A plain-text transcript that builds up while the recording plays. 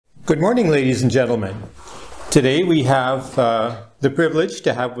Good morning, ladies and gentlemen. Today we have the privilege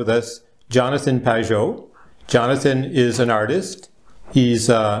to have with us Jonathan Pageau. Jonathan is an artist. He's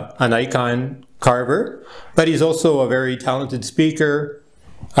an icon carver, but he's also a very talented speaker,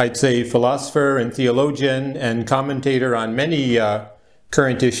 I'd say philosopher and theologian and commentator on many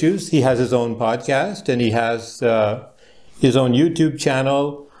current issues. He has his own podcast and he has his own YouTube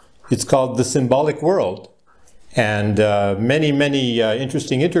channel. It's called The Symbolic World. And many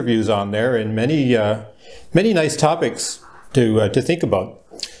interesting interviews on there, and many nice topics to think about.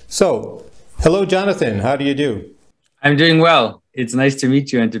 So, hello, Jonathan. How do you do? I'm doing well. It's nice to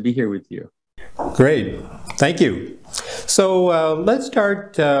meet you and to be here with you. Great. Thank you. So let's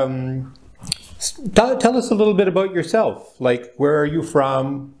start. Tell us a little bit about yourself. Like, where are you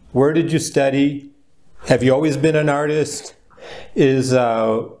from? Where did you study? Have you always been an artist?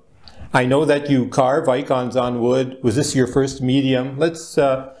 I know that you carve icons on wood. Was this your first medium? Let's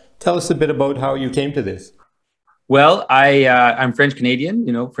tell us a bit about how you came to this. Well, I'm French Canadian.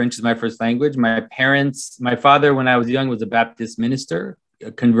 You know, French is my first language. My father, when I was young, was a Baptist minister,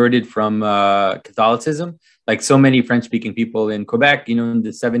 converted from Catholicism. Like so many French-speaking people in Quebec, you know, in the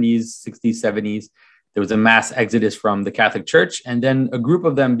 70s, 60s, 70s, there was a mass exodus from the Catholic Church, and then a group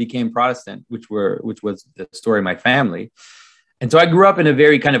of them became Protestant, which was the story of my family. And so I grew up in a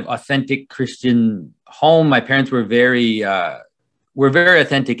very kind of authentic Christian home. My parents were very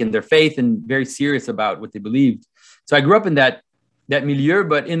authentic in their faith and very serious about what they believed. So I grew up in that milieu.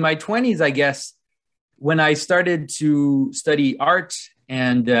 But in my 20s, I guess, when I started to study art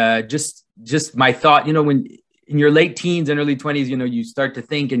and just my thought, you know, when in your late teens and early 20s, you know, you start to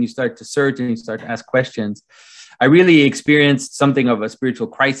think and you start to search and you start to ask questions. I really experienced something of a spiritual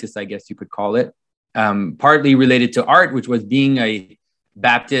crisis, I guess you could call it. Partly related to art, which was being a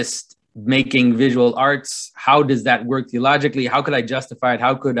Baptist making visual arts. How does that work theologically? How could I justify it?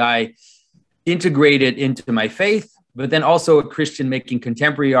 How could I integrate it into my faith? But then also a Christian making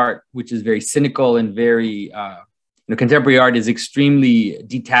contemporary art, which is very cynical and very, contemporary art is extremely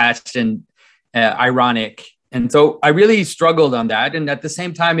detached and ironic. And so I really struggled on that. And at the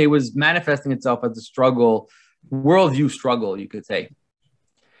same time, it was manifesting itself as a struggle, worldview struggle, you could say.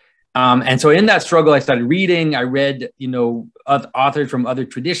 And so in that struggle, I started reading. I read, you know, authors from other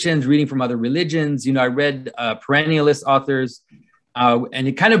traditions, reading from other religions. You know, I read perennialist authors, and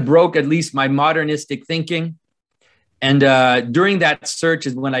it kind of broke at least my modernistic thinking. And during that search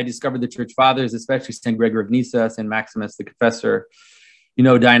is when I discovered the Church Fathers, especially St. Gregory of Nyssa, St. Maximus the Confessor, you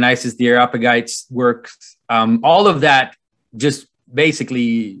know, Dionysius the Areopagite's works. All of that just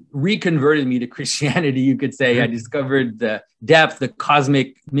basically reconverted me to Christianity, you could say. I discovered the depth, the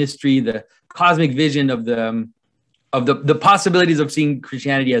cosmic mystery, the cosmic vision of the possibilities of seeing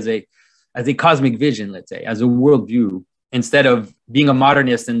Christianity as a cosmic vision, let's say, as a worldview, instead of being a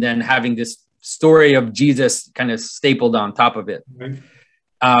modernist and then having this story of Jesus kind of stapled on top of it. Right.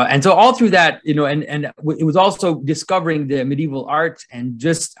 And so all through that, you know, and it was also discovering the medieval art and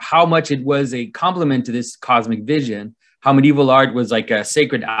just how much it was a complement to this cosmic vision. How medieval art was like a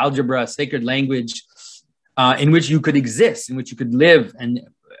sacred algebra, a sacred language in which you could exist, in which you could live, and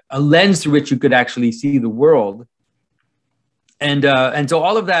a lens through which you could actually see the world. And so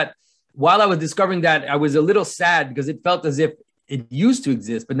all of that, while I was discovering that, I was a little sad because it felt as if it used to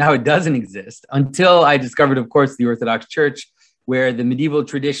exist, but now it doesn't exist, until I discovered, of course, the Orthodox Church, where the medieval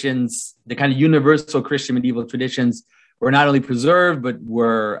traditions, the kind of universal Christian medieval traditions, were not only preserved, but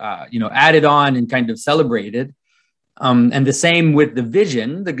were added on and kind of celebrated. And the same with the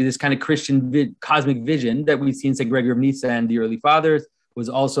vision, this kind of Christian cosmic vision that we see in St. Gregory of Nyssa and the early fathers was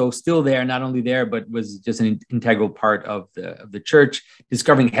also still there, not only there, but was just an integral part of the church,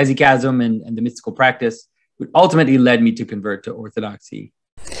 discovering hesychasm and the mystical practice, which ultimately led me to convert to Orthodoxy.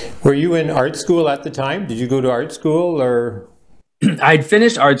 Were you in art school at the time? Did you go to art school or? I'd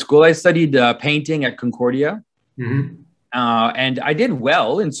finished art school. I studied painting at Concordia. Mm-hmm. And I did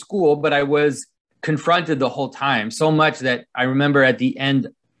well in school, but I was confronted the whole time, so much that I remember at the end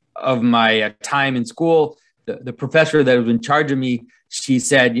of my time in school, the professor that was in charge of me, she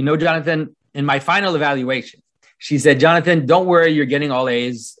said, you know, Jonathan, in my final evaluation, she said, Jonathan, don't worry, you're getting all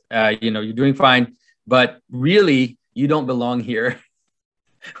A's, you're doing fine, but really you don't belong here,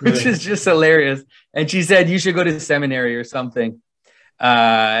 which is just hilarious. And she said, you should go to seminary or something.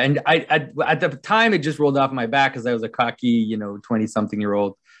 And at the time, it just rolled off my back because I was a cocky,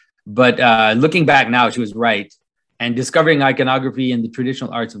 20-something-year-old. But looking back now, she was right. And discovering iconography and the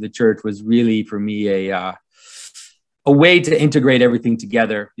traditional arts of the church was really, for me, a way to integrate everything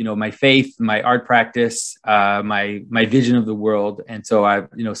together. You know, my faith, my art practice, my vision of the world. And so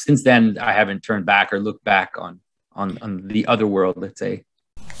since then, I haven't turned back or looked back on the other world, let's say.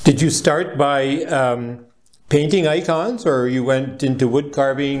 Did you start by painting icons, or you went into wood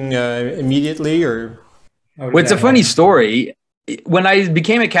carving immediately, or? Well, it's a funny story. When I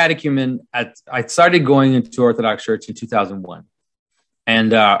became a catechumen, I started going into Orthodox Church in 2001.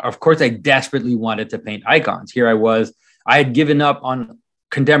 And of course, I desperately wanted to paint icons. Here I was. I had given up on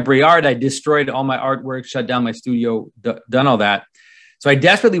contemporary art. I destroyed all my artwork, shut down my studio, done all that. So I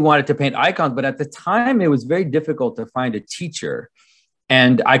desperately wanted to paint icons. But at the time, it was very difficult to find a teacher.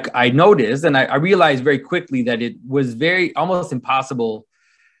 And I noticed, and I realized very quickly that it was almost impossible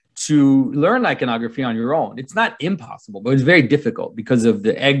to learn iconography on your own. It's not impossible, but it's very difficult because of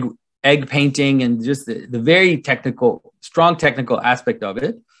the egg painting and just the very strong technical aspect of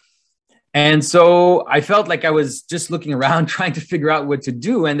it. And so I felt like I was just looking around trying to figure out what to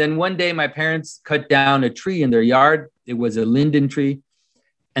do. And then one day my parents cut down a tree in their yard. It was a linden tree.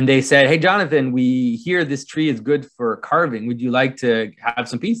 And they said, "Hey, Jonathan, we hear this tree is good for carving. Would you like to have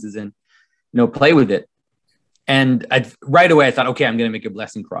some pieces and, play with it?" And right away I thought, okay, I'm going to make a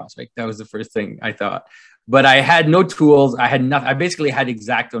blessing cross. Like that was the first thing I thought. But I had no tools. I had nothing. I basically had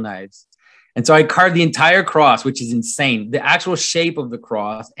X-Acto knives. And so I carved the entire cross, which is insane. The actual shape of the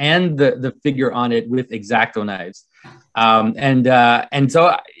cross and the figure on it with X-Acto knives. And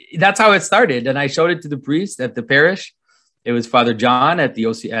so that's how it started. And I showed it to the priest at the parish. It was Father John at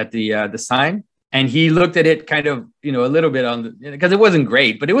the sign. And he looked at it kind of, a little bit because it wasn't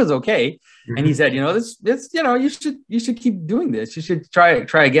great, but it was okay. Mm-hmm. And he said, you should keep doing this. You should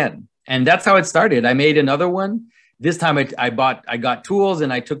try again. And that's how it started. I made another one. This time I got tools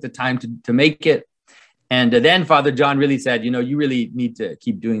and I took the time to make it. And then Father John really said, you really need to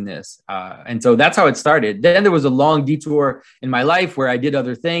keep doing this. And so that's how it started. Then there was a long detour in my life where I did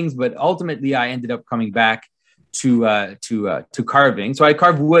other things, but ultimately I ended up coming back to carving. So I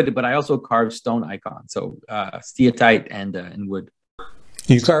carve wood, but I also carve stone icons. So steatite and wood.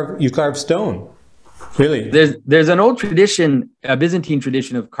 You carve stone, really? There's an old tradition, a Byzantine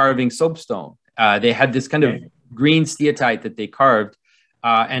tradition of carving soapstone. They had this kind of green steatite that they carved.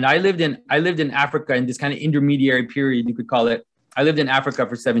 And I lived in Africa in this kind of intermediary period, you could call it. I lived in Africa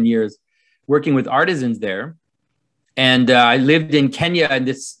for 7 years, working with artisans there. And I lived in Kenya, in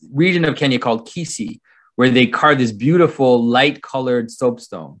this region of Kenya called Kisii, where they carve this beautiful light-colored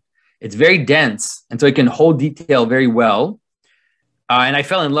soapstone. It's very dense, and so it can hold detail very well. And I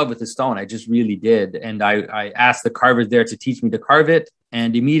fell in love with the stone. I just really did. And I asked the carvers there to teach me to carve it.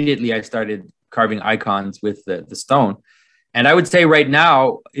 And immediately I started carving icons with the stone. And I would say right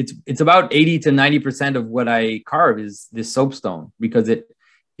now, it's about 80 to 90% of what I carve is this soapstone, because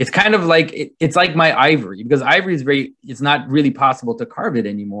it's kind of like, it's like my ivory, because ivory it's not really possible to carve it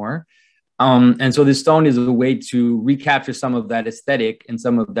anymore. And so this stone is a way to recapture some of that aesthetic and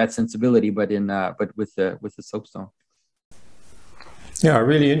some of that sensibility, but with the soapstone. Yeah,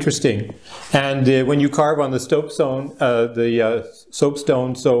 really interesting. And when you carve on the soapstone,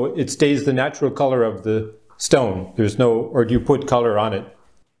 so it stays the natural color of the stone. Or do you put color on it?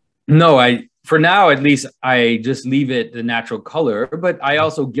 No, for now at least, I just leave it the natural color, but I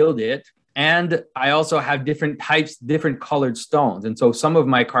also gild it. And I also have different colored stones. And so some of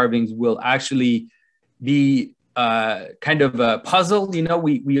my carvings will actually be kind of a puzzle.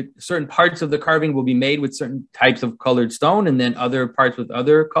 We certain parts of the carving will be made with certain types of colored stone, and then other parts with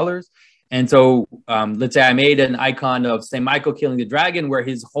other colors. And so let's say I made an icon of St. Michael killing the dragon, where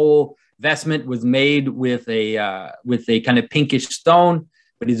his whole vestment was made with a kind of pinkish stone,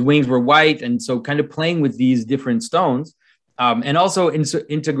 but his wings were white. And so kind of playing with these different stones. And also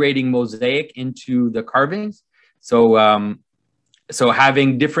integrating mosaic into the carvings. So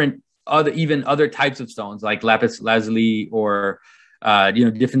having different other types of stones like lapis lazuli or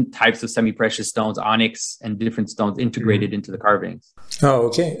different types of semi-precious stones, onyx, and different stones integrated into the carvings. Oh,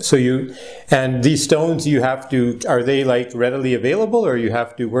 okay. So and these stones are they like readily available, or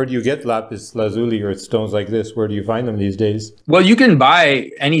where do you get lapis lazuli or stones like this? Where do you find them these days? Well, you can buy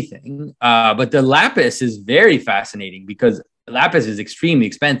anything, but the lapis is very fascinating because lapis is extremely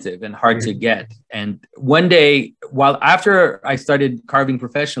expensive and hard to get. And one day, after I started carving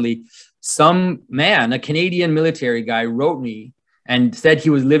professionally, some man, a Canadian military guy, wrote me and said he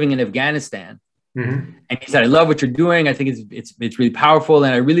was living in Afghanistan. Mm-hmm. And he said, "I love what you're doing. I think it's really powerful,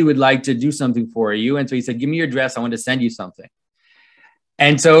 and I really would like to do something for you." And so he said, "Give me your address. I want to send you something."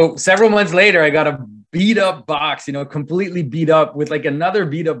 And so several months later, I got a beat up box, completely beat up, with like another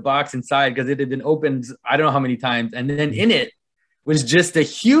beat up box inside because it had been opened I don't know how many times. And then in it was just a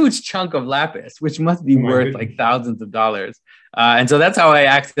huge chunk of lapis, which must be worth like thousands of dollars. And so that's how I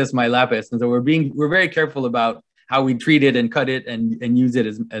access my lapis. And so we're very careful about how we treat it and cut it and use it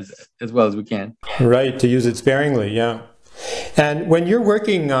as well as we can. Right, to use it sparingly, yeah. And when you're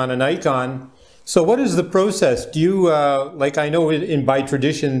working on an icon, so what is the process? Do you, like I know by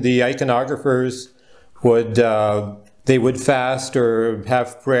tradition, the iconographers would, they would fast or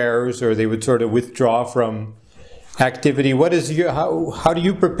have prayers, or they would sort of withdraw from activity. What is your, how do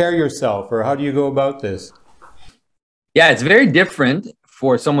you prepare yourself, or how do you go about this? Yeah, it's very different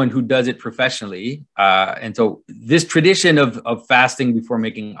for someone who does it professionally. And so this tradition of fasting before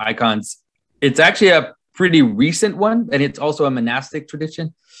making icons, it's actually a pretty recent one, and it's also a monastic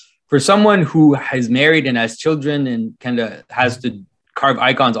tradition. For someone who is married and has children and kind of has to carve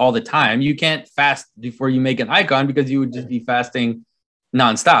icons all the time, you can't fast before you make an icon, because you would just be fasting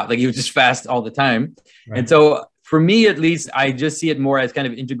nonstop. Like, you would just fast all the time. Right. And so for me, at least, I just see it more as kind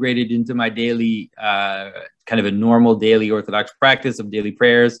of integrated into my daily, kind of a normal daily Orthodox practice of daily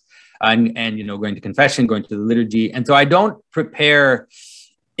prayers, and you know, going to confession, going to the liturgy. And so I don't prepare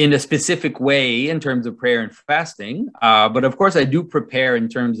in a specific way in terms of prayer and fasting. But of course I do prepare in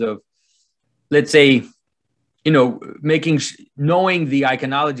terms of, let's say, you know, knowing the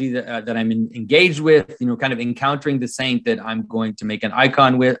iconology that I'm engaged with, you know, kind of encountering the saint that I'm going to make an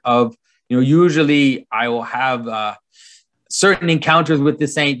icon of, you know, usually I will have certain encounters with the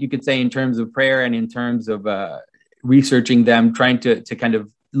saint, you could say, in terms of prayer and in terms of researching them, trying to kind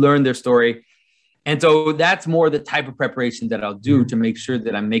of learn their story. And so that's more the type of preparation that I'll do to make sure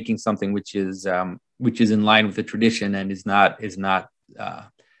that I'm making something which is in line with the tradition and is not an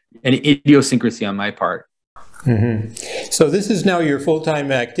idiosyncrasy on my part. Mm-hmm. So this is now your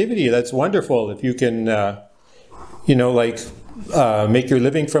full-time activity. That's wonderful. If you can, you know, like make your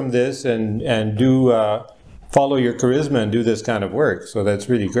living from this and do follow your charisma and do this kind of work. So that's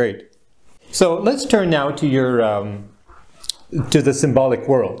really great. So let's turn now to your to the Symbolic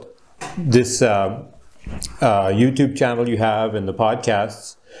World. This YouTube channel you have and the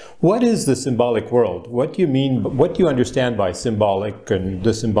podcasts. What is the symbolic world? What do you mean? What do you understand by symbolic and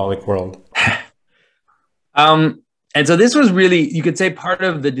the symbolic world? And so this was really, you could say, part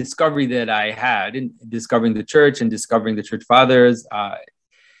of the discovery that I had in discovering the church and discovering the church fathers,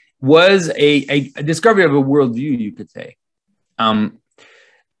 was a discovery of a worldview, you could say.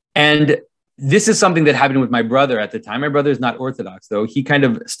 And this is something that happened with my brother at the time. My brother is not Orthodox, though. He kind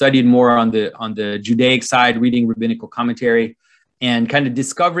of studied more on the Judaic side, reading rabbinical commentary, and kind of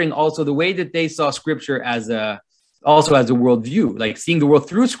discovering also the way that they saw Scripture also as a worldview, like seeing the world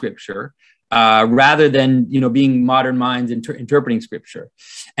through Scripture, rather than, you know, being modern minds interpreting Scripture.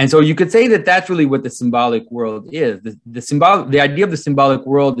 And so you could say that that's really what the symbolic world is. The idea of the symbolic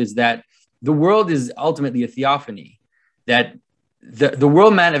world is that the world is ultimately a theophany, that the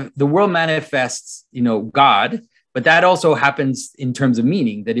world manifests, you know, God, but that also happens in terms of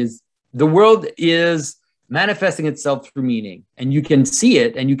meaning. That is, the world is manifesting itself through meaning, and you can see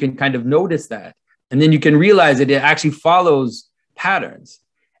it and you can kind of notice that. And then you can realize that it actually follows patterns.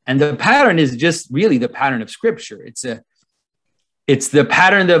 And the pattern is just really the pattern of Scripture. It's the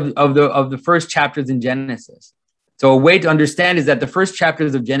pattern of the first chapters in Genesis. So a way to understand is that the first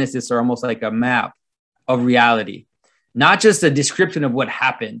chapters of Genesis are almost like a map of reality. Not just a description of what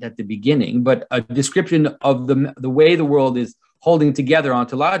happened at the beginning, but a description of the way the world is holding together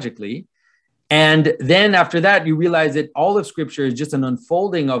ontologically. And then after that, you realize that all of Scripture is just an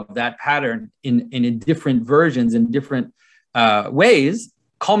unfolding of that pattern in different versions, in different ways,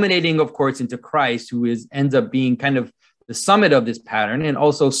 culminating, of course, into Christ, who ends up being kind of the summit of this pattern, and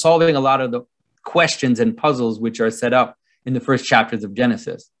also solving a lot of the questions and puzzles which are set up in the first chapters of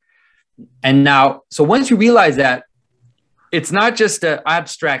Genesis. And now, so once you realize that, it's not just an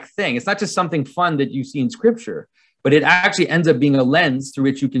abstract thing. It's not just something fun that you see in Scripture, but it actually ends up being a lens through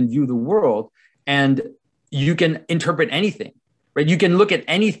which you can view the world, and you can interpret anything, right? You can look at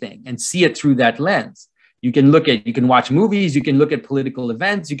anything and see it through that lens. You can watch movies, you can look at political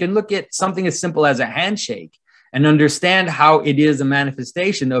events, you can look at something as simple as a handshake and understand how it is a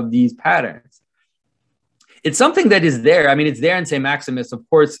manifestation of these patterns. It's something that is there. I mean, it's there in St. Maximus. Of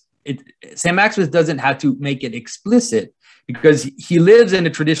course, St. Maximus doesn't have to make it explicit, because he lives in a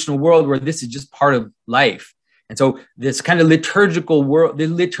traditional world where this is just part of life. And so this kind of liturgical world, the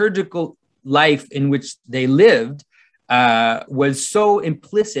liturgical life in which they lived, was so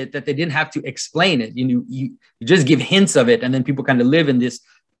implicit that they didn't have to explain it. You just give hints of it, and then people kind of live in this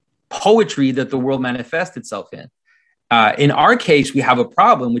poetry that the world manifests itself in. In our case, we have a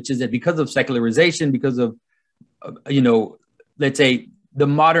problem, which is that because of secularization, because of, you know, let's say the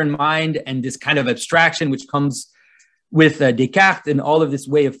modern mind and this kind of abstraction, which comes with Descartes and all of this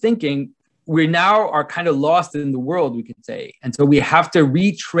way of thinking, we now are kind of lost in the world, we could say. And so we have to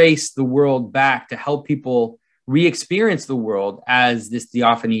retrace the world back to help people re-experience the world as this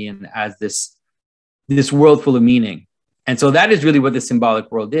theophany and as this world full of meaning. And so that is really what the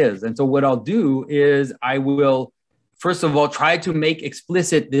symbolic world is. And so what I'll do is I will, first of all, try to make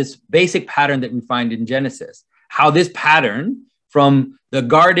explicit this basic pattern that we find in Genesis, how this pattern from the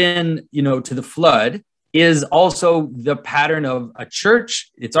garden, to the flood is also the pattern of a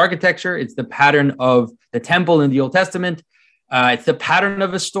church, its architecture. It's the pattern of the temple in the Old Testament. It's the pattern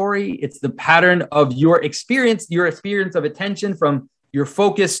of a story. It's the pattern of your experience of attention from your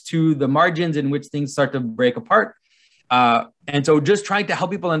focus to the margins in which things start to break apart. And so just trying to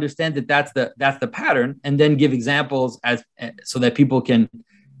help people understand that that's the pattern, and then give examples so that people can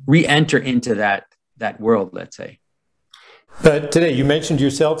re-enter into that world, let's say. But today, you mentioned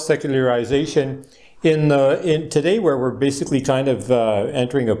yourself secularization. In today, where we're basically kind of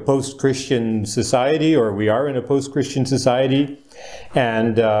entering a post-Christian society, or we are in a post-Christian society,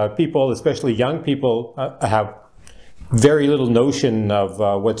 and people, especially young people, have very little notion of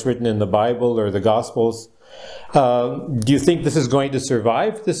what's written in the Bible or the Gospels. Do you think this is going to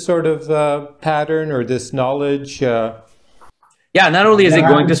survive, this sort of pattern or this knowledge? Yeah, not only is it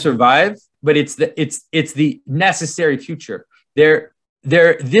going to survive, but it's the necessary future.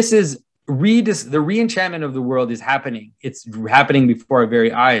 This is the re-enchantment of the world is happening. It's happening before our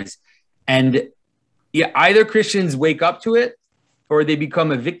very eyes. And yeah, either Christians wake up to it or they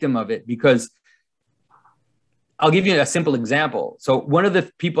become a victim of it. Because I'll give you a simple example. So one of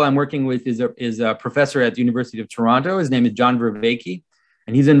the people I'm working with is a professor at the University of Toronto. His name is John Vervaeke,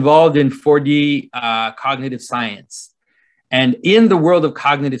 and he's involved in 4D cognitive science. And in the world of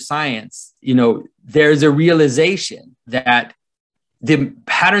cognitive science, there's a realization that the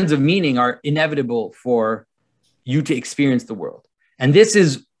patterns of meaning are inevitable for you to experience the world. And this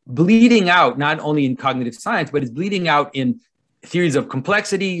is bleeding out not only in cognitive science, but it's bleeding out in theories of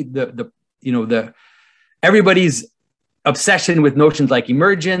complexity, everybody's obsession with notions like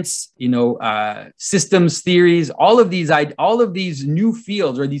emergence, systems theories, all of these new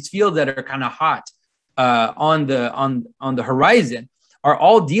fields, or these fields that are kind of hot on the horizon, are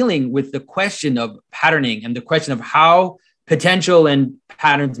all dealing with the question of patterning and the question of how potential and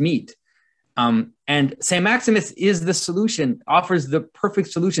patterns meet. And St. Maximus is the solution, offers the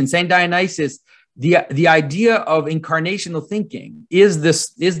perfect solution. St. Dionysius, the idea of incarnational thinking is the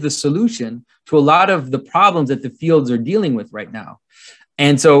solution to a lot of the problems that the fields are dealing with right now.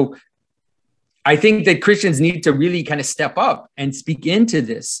 And so I think that Christians need to really kind of step up and speak into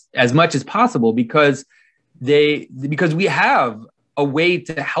this as much as possible, because we have a way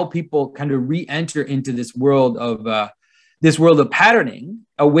to help people kind of re-enter into this world of patterning,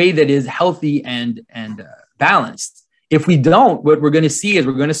 a way that is healthy and balanced. If we don't, what we're going to see is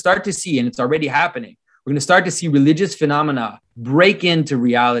we're going to start to see, and it's already happening, we're going to start to see religious phenomena break into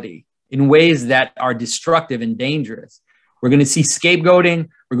reality in ways that are destructive and dangerous. We're going to see scapegoating.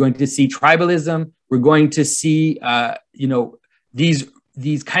 We're going to see tribalism. We're going to see,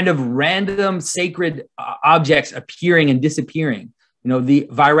 these kind of random sacred objects appearing and disappearing. The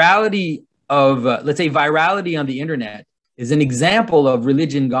virality of, let's say, virality on the internet is an example of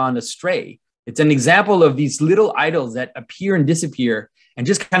religion gone astray. It's an example of these little idols that appear and disappear and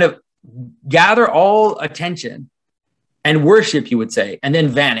just kind of gather all attention and worship, you would say, and then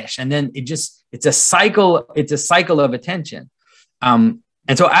vanish. And then it's a cycle of attention. And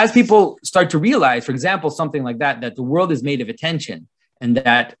so as people start to realize, for example, something like that the world is made of attention, and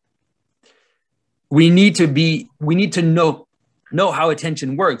that we need to know how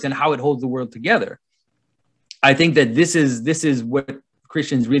attention works and how it holds the world together. I think that this is what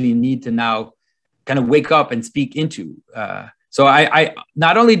Christians really need to now kind of wake up and speak into. So I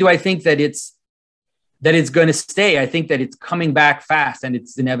not only do I think that it's going to stay, I think that it's coming back fast and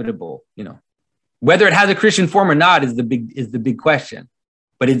it's inevitable. Whether it has a Christian form or not is the big question,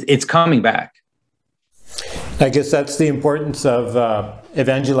 but it's coming back. I guess that's the importance of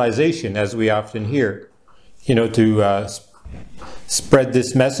evangelization, as we often hear. To spread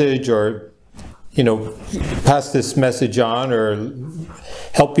this message, or pass this message on, or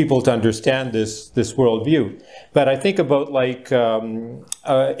help people to understand this worldview. But I think about like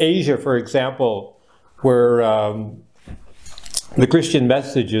Asia, for example, where the Christian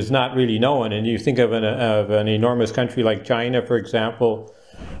message is not really known, and you think of an enormous country like China, for example.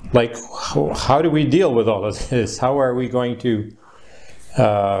 Like, how do we deal with all of this? How are we going to?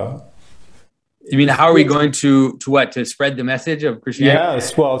 You mean, how are we going to what? To spread the message of Christianity?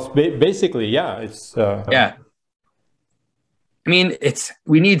 Yes, well, basically, yeah. It's yeah. I mean,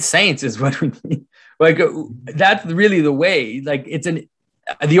 we need saints, is what we need. Like, that's really the way. Like,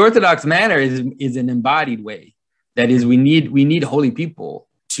 the Orthodox manner is an embodied way. That is, we need holy people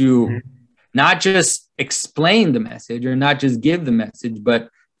to not just explain the message or not just give the message, but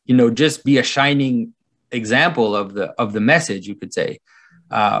just be a shining example of the message, you could say.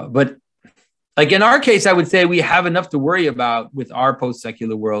 But like in our case, I would say we have enough to worry about with our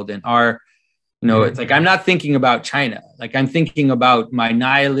post-secular world and our, it's like, I'm not thinking about China. Like I'm thinking about my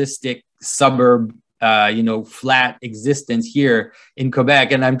nihilistic suburb, flat existence here in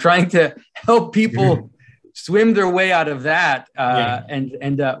Quebec. And I'm trying to help people swim their way out of that.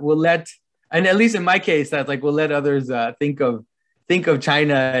 And we'll let, and at least in my case, that's like, we'll let others think of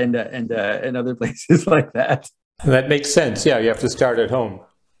China and other places like that. That makes sense. Yeah, you have to start at home.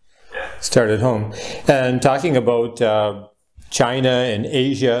 Start at home. And talking about China and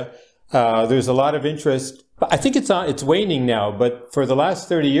Asia, there's a lot of interest. I think it's waning now, but for the last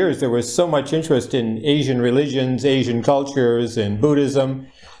 30 years, there was so much interest in Asian religions, Asian cultures, and Buddhism.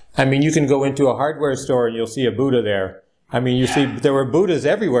 I mean, you can go into a hardware store and you'll see a Buddha there. I mean, you see, there were Buddhas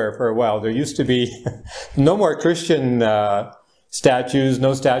everywhere for a while. There used to be no more Christian statues,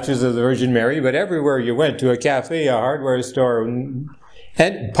 no statues of the Virgin Mary, but everywhere you went, to a cafe, a hardware store,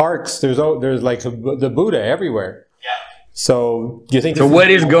 and parks, there's like the Buddha everywhere. Yeah. So do you think? So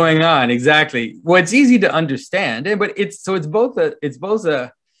what is going on exactly? Well, it's easy to understand, but it's both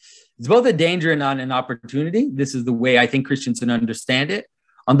a danger and an opportunity. This is the way I think Christians can understand it.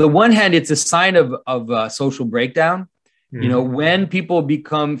 On the one hand, it's a sign of social breakdown. Mm-hmm. When people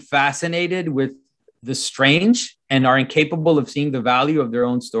become fascinated with the strange and are incapable of seeing the value of their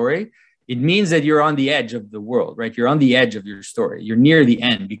own story, it means that you're on the edge of the world, right? You're on the edge of your story. You're near the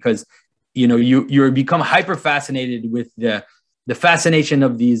end because, you become hyper fascinated with the fascination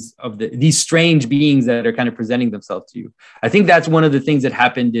of these strange beings that are kind of presenting themselves to you. I think that's one of the things that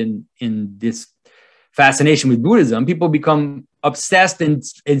happened in this fascination with Buddhism. People become obsessed and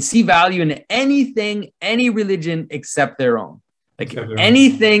see value in any religion except their own. Like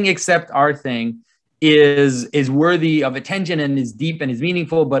anything except our thing is worthy of attention and is deep and is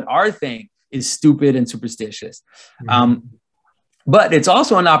meaningful, but our thing is stupid and superstitious. Mm-hmm. But it's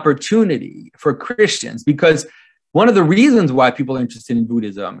also an opportunity for Christians, because one of the reasons why people are interested in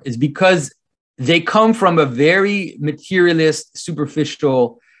Buddhism is because they come from a very materialist,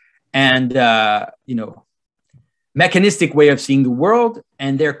 superficial, and mechanistic way of seeing the world,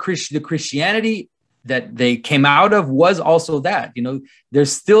 and the Christianity that they came out of was also that.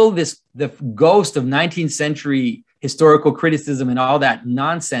 There's still the ghost of 19th century historical criticism and all that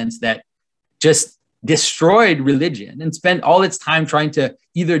nonsense that just destroyed religion and spent all its time trying to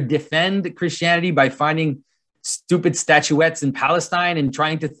either defend Christianity by finding stupid statuettes in Palestine and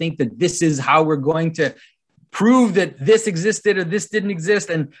trying to think that this is how we're going to prove that this existed or this didn't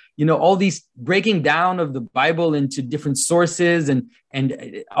exist. And, all these breaking down of the Bible into different sources and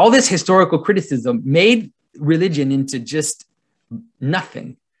all this historical criticism made religion into just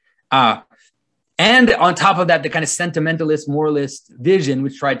nothing. And on top of that, the kind of sentimentalist, moralist vision,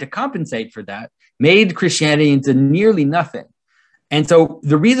 which tried to compensate for that, made Christianity into nearly nothing. And so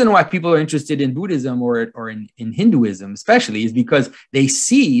the reason why people are interested in Buddhism or in Hinduism especially is because they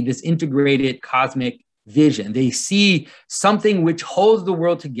see this integrated cosmic vision. They see something which holds the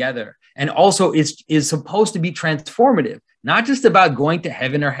world together and also is supposed to be transformative, not just about going to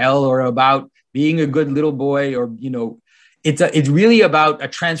heaven or hell or about being a good little boy or, it's really about a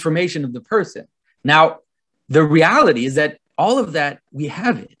transformation of the person. Now, the reality is that all of that, we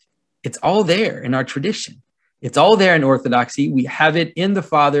have it. It's all there in our tradition. It's all there in Orthodoxy. We have it in the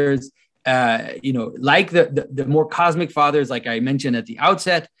fathers, like the more cosmic fathers, like I mentioned at the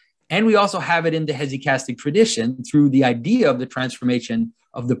outset. And we also have it in the hesychastic tradition through the idea of the transformation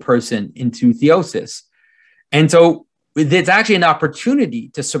of the person into theosis. And so it's actually an opportunity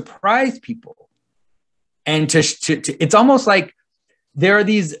to surprise people. And it's almost like there are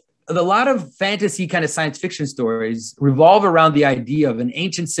a lot of fantasy kind of science fiction stories revolve around the idea of an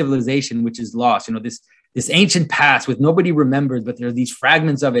ancient civilization which is lost, this ancient past with nobody remembers, but there are these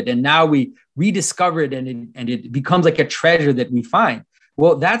fragments of it. And now we rediscover it and it becomes like a treasure that we find.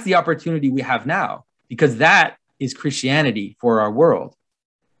 Well, that's the opportunity we have now, because that is Christianity for our world.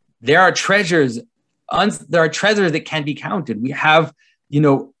 There are treasures that can't be counted. We have,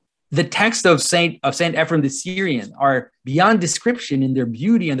 the text of Saint Ephrem the Syrian are beyond description in their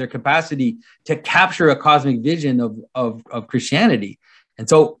beauty and their capacity to capture a cosmic vision of Christianity. And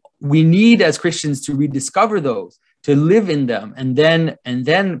so we need as Christians to rediscover those, to live in them, and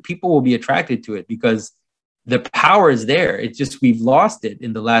then people will be attracted to it because the power is there. It's just we've lost it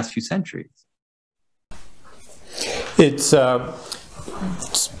in the last few centuries. It's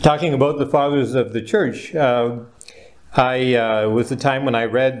talking about the fathers of the church. Was a time when I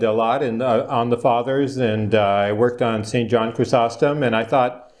read a lot on the fathers, and I worked on St. John Chrysostom, and I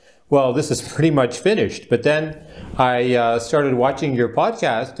thought, well, this is pretty much finished. But then I started watching your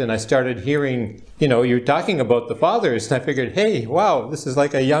podcast, and I started hearing, you're talking about the fathers, and I figured, hey, wow, this is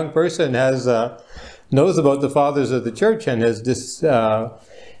like a young person knows about the fathers of the church, and has this,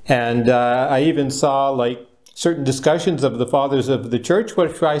 and I even saw like certain discussions of the fathers of the church,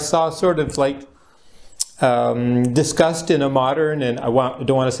 which I saw sort of like discussed in a modern, and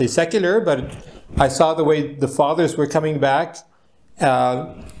don't want to say secular, but I saw the way the fathers were coming back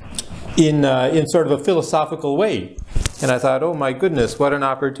in sort of a philosophical way. And I thought, oh my goodness, what an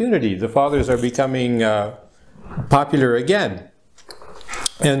opportunity. The fathers are becoming popular again.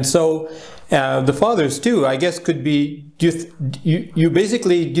 And so the fathers too, I guess, could be, do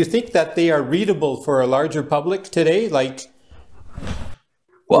you think that they are readable for a larger public today?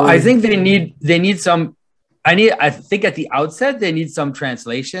 Well, I think they need some, I think at the outset, they need some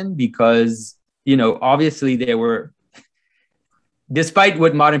translation because, obviously they were, despite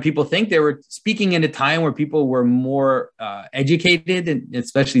what modern people think, they were speaking in a time where people were more educated, and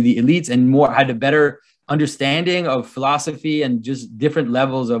especially the elites, and had a better understanding of philosophy and just different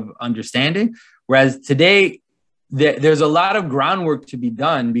levels of understanding. Whereas today, there's a lot of groundwork to be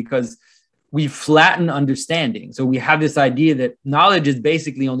done because we flatten understanding. So we have this idea that knowledge is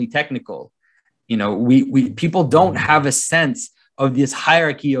basically only technical. People don't have a sense of this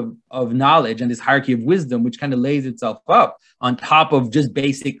hierarchy of knowledge and this hierarchy of wisdom, which kind of lays itself up on top of just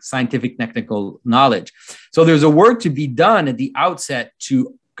basic scientific technical knowledge. So there's a work to be done at the outset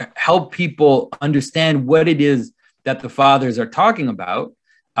to help people understand what it is that the fathers are talking about.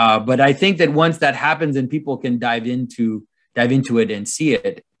 But I think that once that happens and people can dive into it and see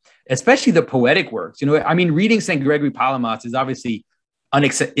it, especially the poetic works, reading St. Gregory Palamas is obviously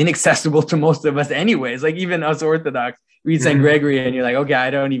inaccessible to most of us anyways. Like even us Orthodox read St. Gregory and you're like, okay,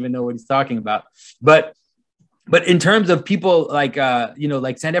 I don't even know what he's talking about. But in terms of people like,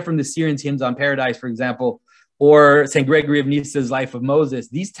 like Saint Ephrem the Syrian's Hymns on Paradise, for example, or St. Gregory of Nyssa's Life of Moses,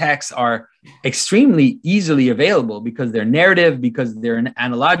 these texts are extremely easily available because they're narrative, because they're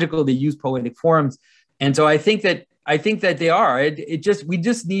analogical, they use poetic forms. And so I think that they are. We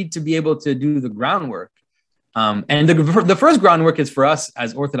just need to be able to do the groundwork. And the first groundwork is for us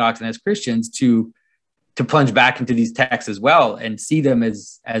as Orthodox and as Christians to plunge back into these texts as well and see them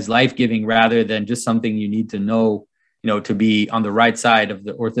as life-giving rather than just something you need to know, to be on the right side of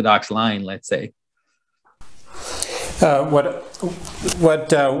the Orthodox line, let's say. One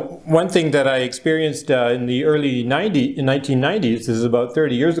thing that I experienced in the early 1990s, this is about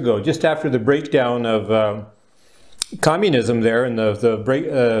 30 years ago, just after the breakdown of communism there and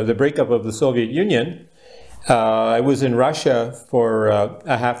the breakup of the Soviet Union, I was in Russia for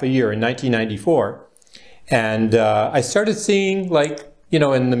a half a year in 1994, and I started seeing, like,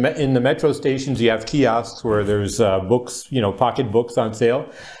 in the metro stations you have kiosks where there's books, pocket books on sale.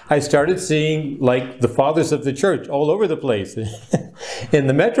 I started seeing like the fathers of the church all over the place in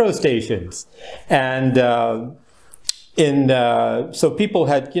the metro stations, and so people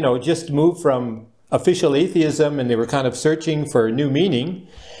had just moved from official atheism and they were kind of searching for new meaning,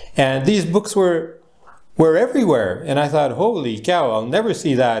 and these books were everywhere. And I thought, holy cow, I'll never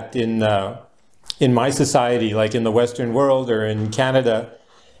see that in my society, like in the Western world or in Canada.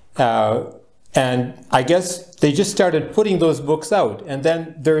 And I guess they just started putting those books out. And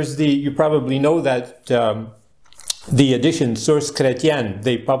then there's you probably know that the edition Source Chrétienne,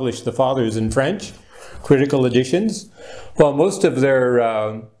 they published the fathers in French, critical editions. Well, most of their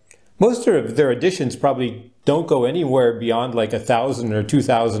editions probably don't go anywhere beyond like 1,000 or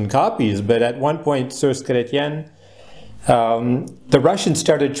 2,000 copies. But at one point, Source Chrétienne, the Russians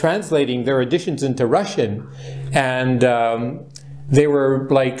started translating their editions into Russian, and they were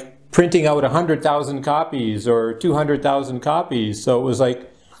like printing out 100,000 copies or 200,000 copies. So it was like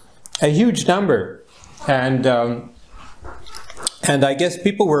a huge number, and I guess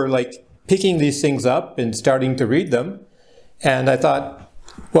people were like picking these things up and starting to read them. And I thought,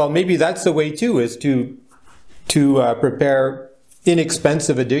 well, maybe that's the way too, is to prepare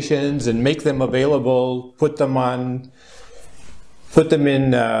inexpensive editions and make them available, put them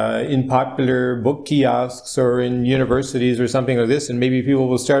in popular book kiosks or in universities or something like this, and maybe people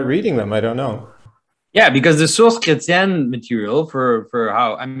will start reading them. I don't know. Yeah, because the Source Chrétienne material we're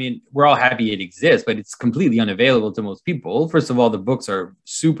all happy it exists, but it's completely unavailable to most people. First of all, the books are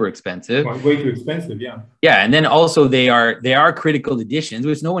super expensive. Way too expensive, yeah. Yeah, and then also they are critical editions,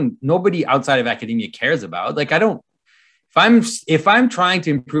 which nobody outside of academia cares about. Like if I'm trying to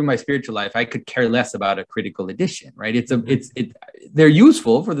improve my spiritual life, I could care less about a critical edition, right? They're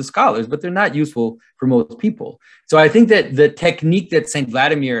useful for the scholars, but they're not useful for most people. So I think that the technique that Saint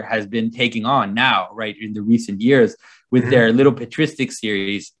Vladimir has been taking on now, right, in the recent years with their little patristic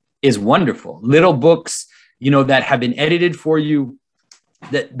series, is wonderful. Little books, that have been edited for you,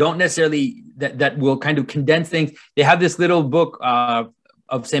 that don't necessarily, that will kind of condense things. They have this little book of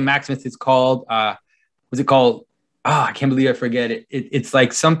St. Maximus. It's called, what's it called? I can't believe I forget it. It's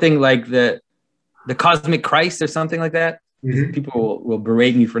like something like the Cosmic Christ or something like that. Mm-hmm. People will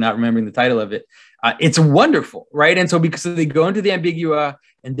berate me for not remembering the title of it. It's wonderful, right? And so because they go into the ambigua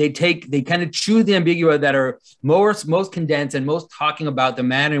and they kind of choose the ambigua that are most condensed and most talking about the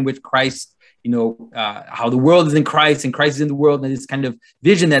manner in which Christ, how the world is in Christ and Christ is in the world, and this kind of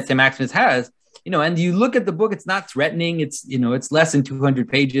vision that St. Maximus has, and you look at the book, it's not threatening. It's, it's less than 200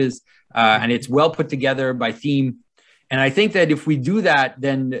 pages and it's well put together by theme. And I think that if we do that,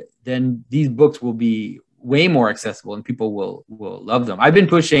 then these books will be way more accessible and people will love them. I've been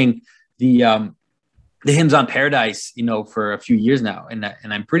pushing the Hymns on Paradise, for a few years now. And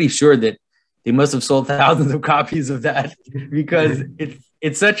I'm pretty sure that they must have sold thousands of copies of that because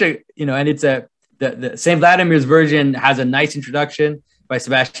it's such a, and it's the St. Vladimir's version has a nice introduction by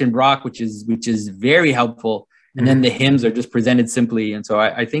Sebastian Brock, which is very helpful. And then the hymns are just presented simply. And so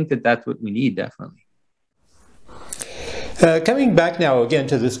I think that that's what we need, definitely. Coming back now again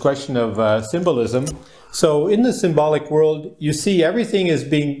to this question of symbolism. So in the symbolic world, you see everything as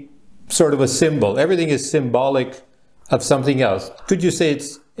being sort of a symbol. Everything is symbolic of something else. Could you say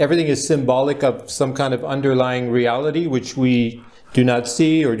everything is symbolic of some kind of underlying reality which we do not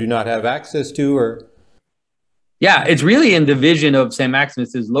see or do not have access to? Or yeah, it's really in the vision of St.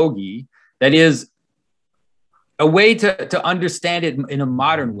 Maximus's Logi that is a way to understand it in a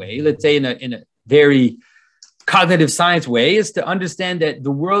modern way. Let's say in a very cognitive science way, is to understand that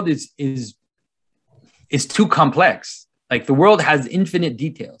the world is too complex. Like the world has infinite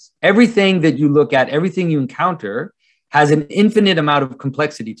details. Everything that you look at, everything you encounter has an infinite amount of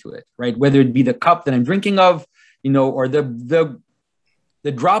complexity to it, right? Whether it be the cup that I'm drinking of, or the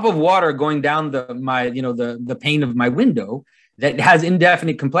drop of water going down the pane of my window, that has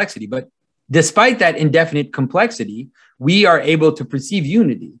indefinite complexity. But despite that indefinite complexity, we are able to perceive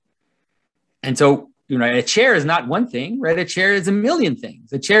unity. And so, a chair is not one thing, right? A chair is a million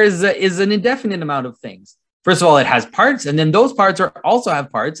things. A chair is an indefinite amount of things. First of all, it has parts, and then those parts also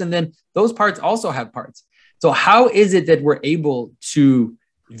have parts, and then those parts also have parts. So how is it that we're able to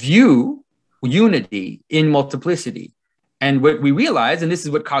view unity in multiplicity? And what we realize, and this is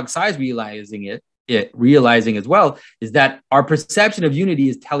what Cog-Sci is realizing as well, is that our perception of unity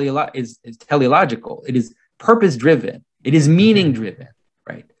is teleological. It is purpose-driven. It is meaning-driven,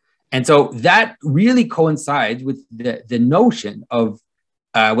 right? And so that really coincides with the notion of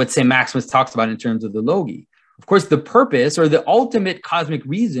what St. Maximus talks about in terms of the Logi. Of course, the purpose or the ultimate cosmic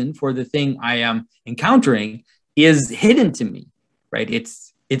reason for the thing I am encountering is hidden to me, right?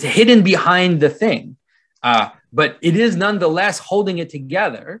 It's hidden behind the thing, but it is nonetheless holding it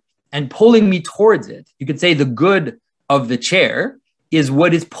together and pulling me towards it. You could say the good of the chair is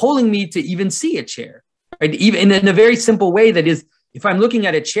what is pulling me to even see a chair, right? Even in a very simple way, that is, if I'm looking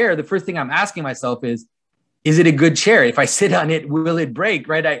at a chair, the first thing I'm asking myself is it a good chair? If I sit on it, will it break,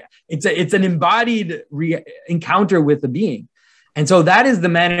 right? It's an embodied encounter with the being. And so that is the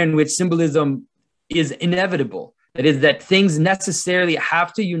manner in which symbolism is inevitable. That is, that things necessarily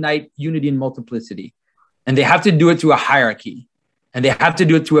have to unite unity and multiplicity. And they have to do it through a hierarchy. And they have to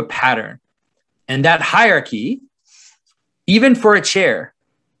do it through a pattern. And that hierarchy, even for a chair,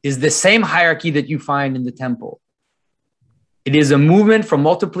 is the same hierarchy that you find in the temple. It is a movement from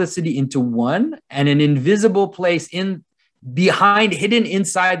multiplicity into one, and an invisible place hidden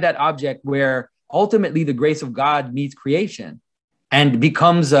inside that object, where ultimately the grace of God meets creation and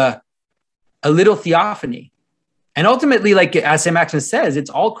becomes a little theophany. And ultimately, like as St. Maximus says, it's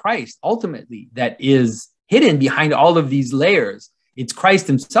all Christ ultimately that is hidden behind all of these layers. It's Christ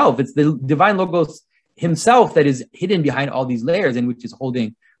himself. It's the divine Logos himself that is hidden behind all these layers, and which is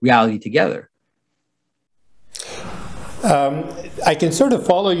holding reality together. I can sort of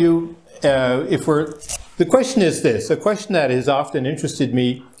follow you the question is this, a question that has often interested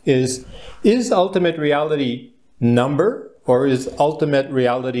me is ultimate reality number, or is ultimate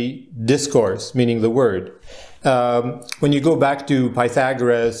reality discourse, meaning the word? When you go back to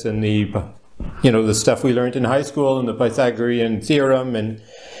Pythagoras and the stuff we learned in high school and the Pythagorean theorem and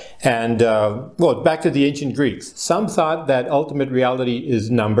well, back to the ancient Greeks, some thought that ultimate reality is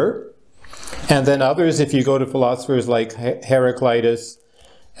number. And then others, if you go to philosophers like Heraclitus,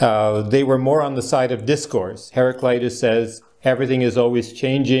 they were more on the side of discourse. Heraclitus says everything is always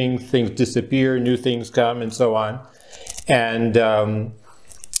changing, things disappear, new things come, and so on. And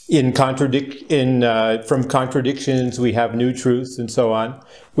from contradictions we have new truths, and so on,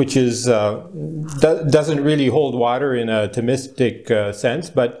 which is doesn't really hold water in a Thomistic sense.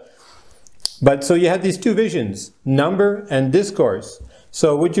 But But so you had these two visions, number and discourse.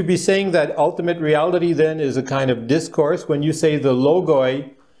 So would you be saying that ultimate reality then is a kind of discourse? When you say the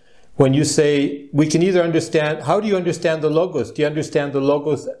logoi, when you say we can either understand, how do you understand the logos? Do you understand the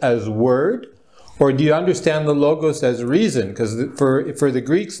logos as word? Or do you understand the logos as reason? Because for the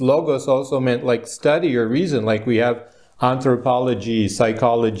Greeks, logos also meant like study or reason. Like we have anthropology,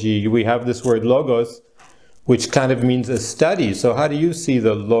 psychology, we have this word logos, which kind of means a study. So how do you see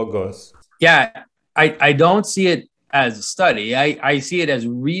the logos? Yeah, I don't see it as a study. I see it as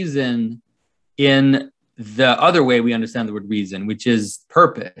reason in the other way we understand the word reason, which is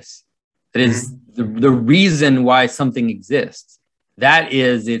purpose. That is the reason why something exists. That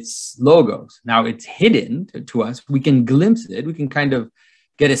is its logos. Now it's hidden to us. We can glimpse it. We can kind of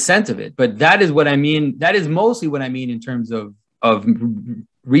get a sense of it. But that is what I mean. That is mostly what I mean in terms of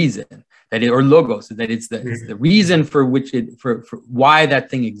reason, or logos. That it's the reason for which for why that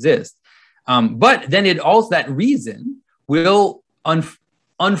thing exists. But then it also, that reason will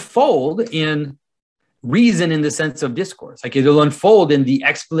unfold in reason in the sense of discourse. Like it'll unfold in the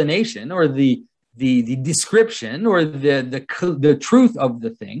explanation or the description or the truth of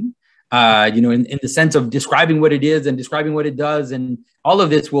the thing, in the sense of describing what it is and describing what it does, and all of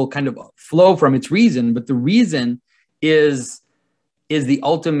this will kind of flow from its reason. But the reason is the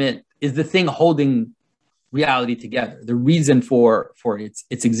ultimate, is the thing holding reality together, the reason for its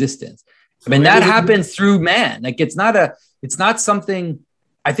existence. I mean, that happens through man. Like it's not something.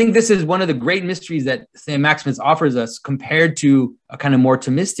 I think this is one of the great mysteries that St. Maximus offers us compared to a kind of more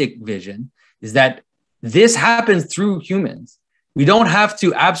Thomistic vision, is that this happens through humans. We don't have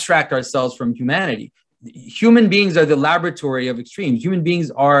to abstract ourselves from humanity. Human beings are the laboratory of extremes. Human beings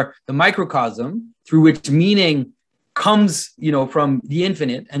are the microcosm through which meaning comes, from the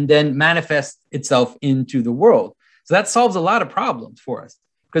infinite and then manifests itself into the world. So that solves a lot of problems for us.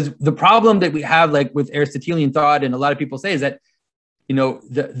 Because the problem that we have, like with Aristotelian thought, and a lot of people say, is that,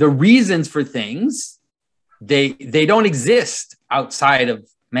 the reasons for things, they don't exist outside of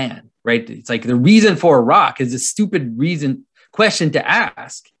man, right? It's like the reason for a rock is a stupid question to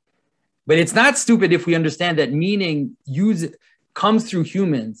ask, but it's not stupid if we understand that meaning comes through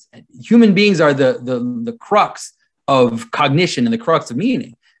humans. Human beings are the crux of cognition and the crux of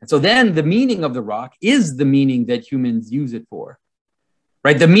meaning. And so then the meaning of the rock is the meaning that humans use it for,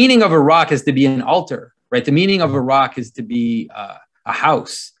 right? The meaning of a rock is to be an altar, right? The meaning of a rock is to be a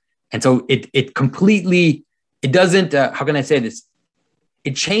house. And so it completely, it doesn't, how can I say this?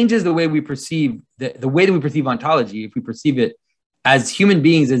 It changes the way we perceive, the way that we perceive ontology, if we perceive it as human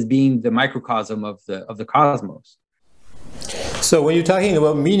beings as being the microcosm of the cosmos. So when you're talking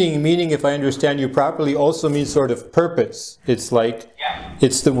about meaning, if I understand you properly, also means sort of purpose. It's like,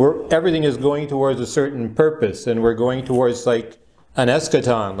 everything is going towards a certain purpose, and we're going towards like an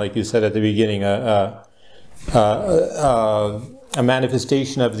eschaton, like you said at the beginning, a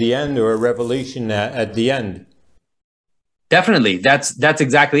manifestation of the end, or a revelation at the end. Definitely, that's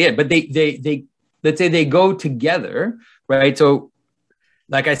exactly it. But they let's say they go together, right? So,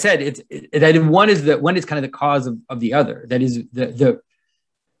 like I said, one is kind of the cause of the other. That is the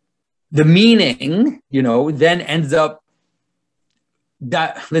meaning, then ends up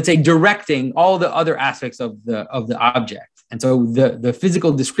let's say directing all the other aspects of the object. And so the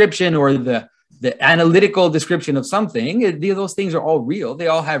physical description or the analytical description of something, those things are all real. They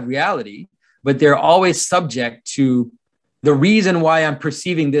all have reality, but they're always subject to the reason why I'm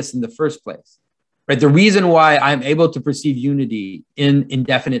perceiving this in the first place, right? The reason why I'm able to perceive unity in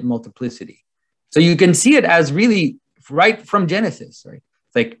indefinite multiplicity. So you can see it as really right from Genesis, right?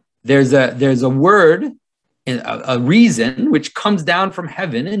 It's like there's a word, a reason, which comes down from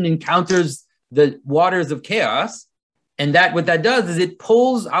heaven and encounters the waters of chaos. And what that does is it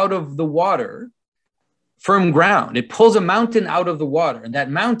pulls out of the water firm ground. It pulls a mountain out of the water. And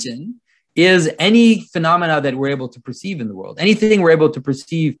that mountain is any phenomena that we're able to perceive in the world. Anything we're able to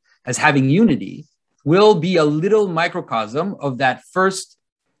perceive as having unity will be a little microcosm of that first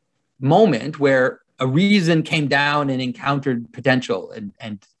moment where a reason came down and encountered potential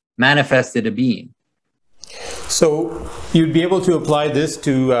and manifested a being. So you'd be able to apply this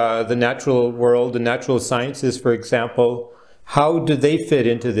to the natural world, the natural sciences, for example. How do they fit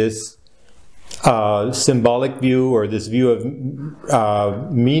into this symbolic view, or this view of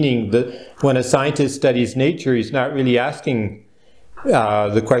meaning? That when a scientist studies nature, he's not really asking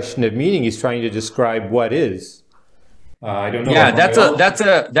the question of meaning. He's trying to describe what is. I don't know. Yeah,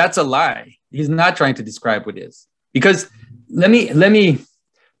 that's a lie. He's not trying to describe what is, because let me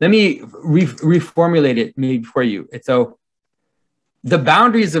reformulate it maybe for you. So the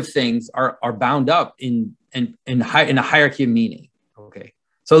boundaries of things are bound up in a hierarchy of meaning. Okay,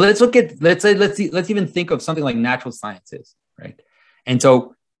 So let's even think of something like natural sciences, right? And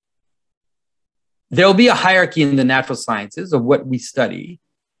so there'll be a hierarchy in the natural sciences of what we study,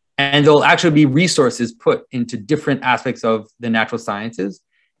 and there'll actually be resources put into different aspects of the natural sciences.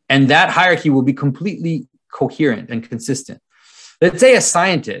 And that hierarchy will be completely coherent and consistent. Let's say a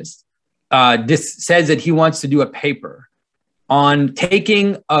scientist says that he wants to do a paper on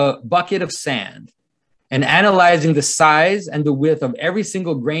taking a bucket of sand and analyzing the size and the width of every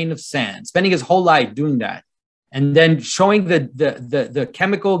single grain of sand, spending his whole life doing that, and then showing the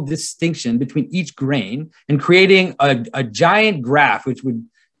chemical distinction between each grain and creating a giant graph, which would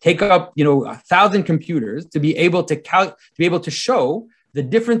take up 1,000 computers to be able to show the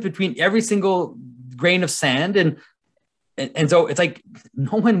difference between every single grain of sand. And so it's like,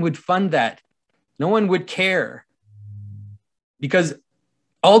 no one would fund that. No one would care, because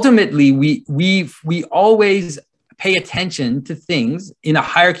ultimately we always pay attention to things in a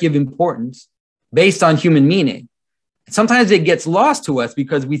hierarchy of importance based on human meaning. Sometimes it gets lost to us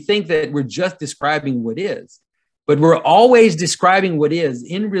because we think that we're just describing what is, but we're always describing what is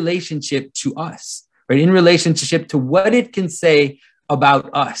in relationship to us, right? In relationship to what it can say about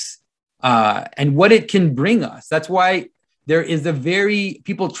us and what it can bring us. That's why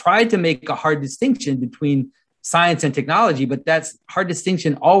people try to make a hard distinction between science and technology, but that's hard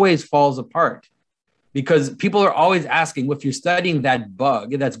distinction always falls apart, because people are always asking, well, if you're studying that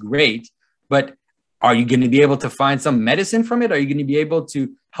bug, that's great, but are you going to be able to find some medicine from it? Are you going to be able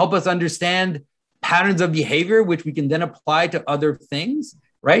to help us understand patterns of behavior, which we can then apply to other things,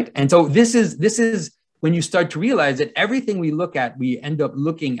 right? And so this is when you start to realize that everything we look at, we end up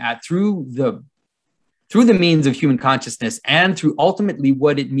looking at through the means of human consciousness and through ultimately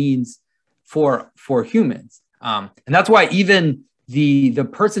what it means for humans. And that's why even the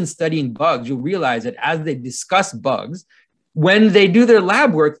person studying bugs, you'll realize that as they discuss bugs, when they do their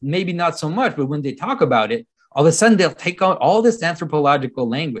lab work, maybe not so much, but when they talk about it, all of a sudden they'll take out all this anthropological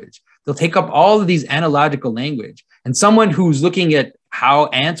language. They'll take up all of these analogical language. And someone who's looking at how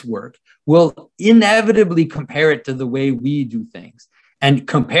ants work will inevitably compare it to the way we do things, and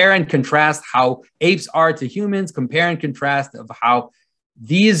compare and contrast how apes are to humans, compare and contrast of how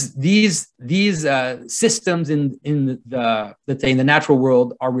these systems in the, let's say, in the natural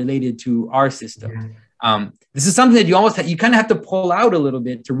world are related to our system. This is something that you kind of have to pull out a little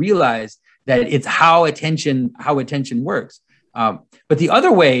bit to realize that it's how attention works. But the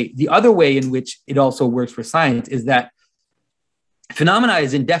other way in which it also works for science is that phenomena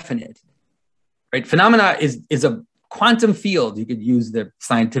is indefinite, right? Phenomena is a quantum field. You could use the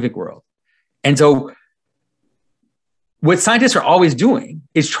scientific world. And so what scientists are always doing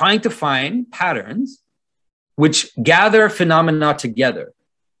is trying to find patterns which gather phenomena together.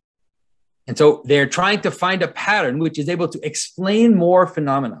 And so they're trying to find a pattern which is able to explain more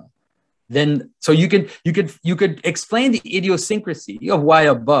phenomena. So you could explain the idiosyncrasy of why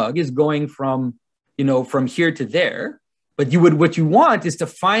a bug is going from here to there, but what you want is to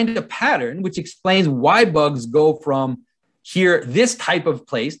find a pattern which explains why bugs go from here, this type of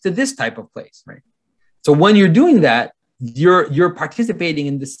place, to this type of place, right? So when you're doing that, you're participating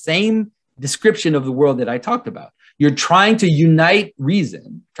in the same description of the world that I talked about. You're trying to unite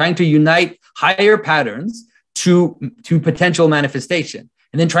reason, trying to unite higher patterns to potential manifestation,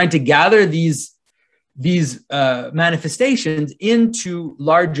 and then trying to gather these manifestations into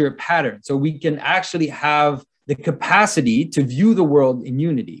larger patterns, so we can actually have the capacity to view the world in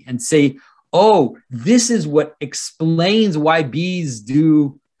unity and say, oh, this is what explains why bees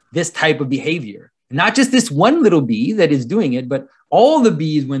do this type of behavior. Not just this one little bee that is doing it, but all the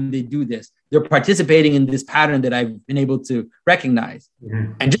bees, when they do this, they're participating in this pattern that I've been able to recognize.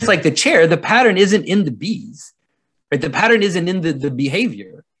 Mm-hmm. And just like the chair, the pattern isn't in the bees, right? The pattern isn't in the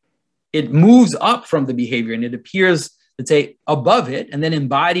behavior. It moves up from the behavior and it appears, let's say, above it and then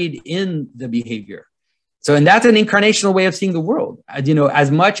embodied in the behavior. So, and that's an incarnational way of seeing the world.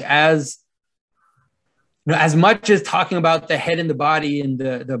 As much as talking about the head and the body and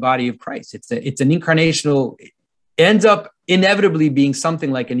the body of Christ, it's an incarnational, it ends up inevitably being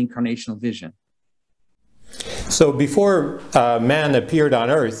something like an incarnational vision. So before man appeared on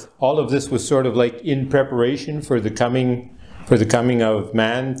earth, all of this was sort of like in preparation for the coming of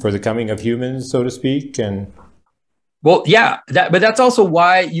man, for the coming of humans, so to speak. And well, yeah, but that's also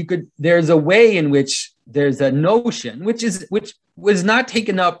why there's a way in which there's a notion which was not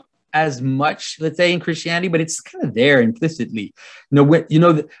taken up as much, let's say, in Christianity, but it's kind of there implicitly. I don't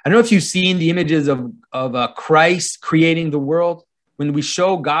know if you've seen the images of Christ creating the world. When we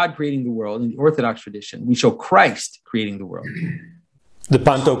show God creating the world in the Orthodox tradition, we show Christ creating the world. The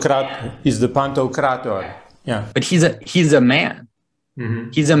Pantocrator is the Pantocrator. Yeah, but he's a man.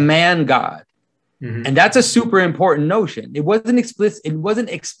 He's a man God. And that's a super important notion. It wasn't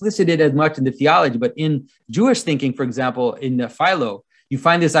explicited as much in the theology, but in Jewish thinking, for example, in the Philo, you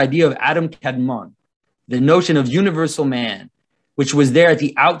find this idea of Adam Kadmon, the notion of universal man, which was there at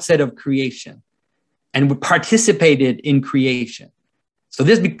the outset of creation and participated in creation. So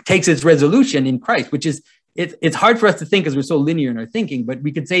this takes its resolution in Christ, which is, it's hard for us to think because we're so linear in our thinking, but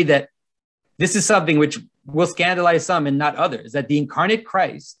we could say that this is something which will scandalize some and not others, that the incarnate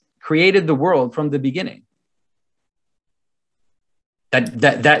Christ created the world from the beginning.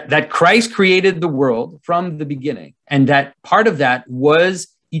 That Christ created the world from the beginning, and that part of that was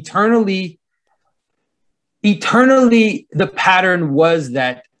eternally the pattern was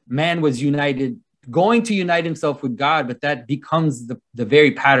that man was going to unite himself with God, but that becomes the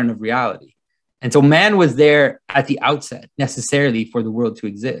very pattern of reality. And so man was there at the outset necessarily for the world to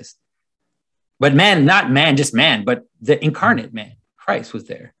exist. But man, not man, just man, but the incarnate man, Christ, was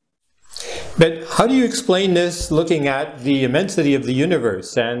there. But how do you explain this looking at the immensity of the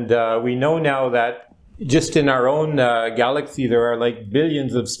universe? And we know now that just in our own galaxy, there are like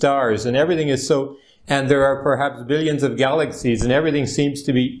billions of stars, and everything is so, and there are perhaps billions of galaxies, and everything seems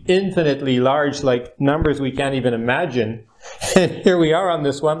to be infinitely large, like numbers we can't even imagine. And here we are on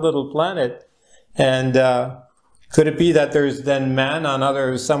this one little planet. And could it be that there's then man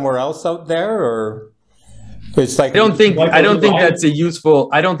on somewhere else out there, or? It's like, I don't think that's a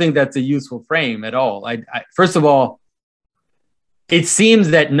useful frame at all. First of all, it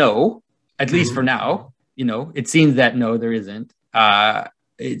seems that no, at least for now, it seems that no, there isn't.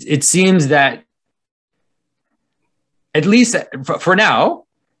 It seems that at least for now,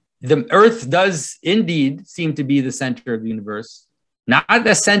 the Earth does indeed seem to be the center of the universe, not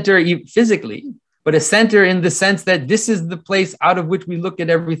the center physically, but a center in the sense that this is the place out of which we look at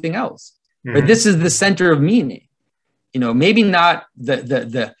everything else. But this is the center of meaning, maybe not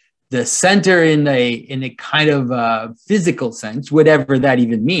the center in a kind of physical sense, whatever that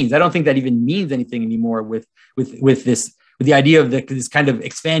even means. I don't think that even means anything anymore with the idea of this kind of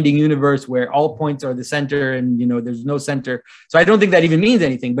expanding universe where all points are the center and there's no center. So I don't think that even means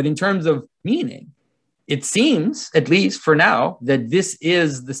anything. But in terms of meaning, it seems, at least for now, that this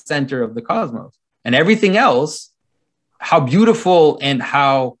is the center of the cosmos, and everything else, how beautiful and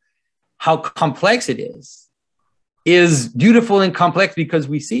how complex it is beautiful and complex because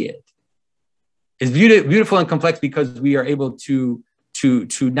we see it. It's beautiful and complex because we are able to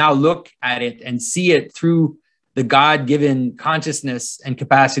now look at it and see it through the God-given consciousness and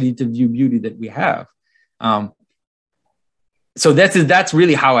capacity to view beauty that we have. So that's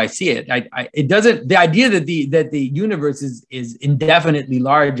really how I see it. The idea that the universe is indefinitely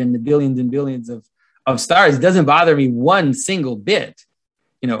large and the billions and billions of stars doesn't bother me one single bit.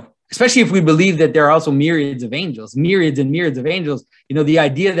 Especially if we believe that there are also myriads and myriads of angels. The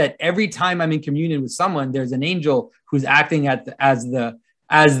idea that every time I'm in communion with someone, there's an angel who's acting as the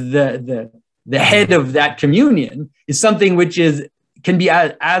head of that communion is something which can be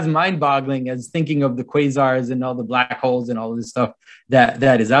as mind-boggling as thinking of the quasars and all the black holes and all of this stuff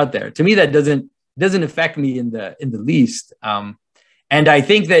that is out there. To me, that doesn't affect me in the least. And I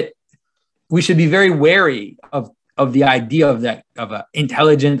think that we should be very wary of the idea of an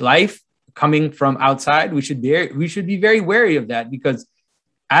intelligent life coming from outside. We should be very wary of that, because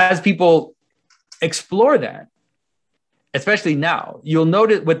as people explore that, especially now, you'll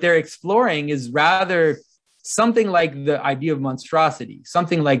notice what they're exploring is rather something like the idea of monstrosity,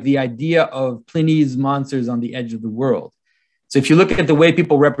 something like the idea of Pliny's monsters on the edge of the world. So if you look at the way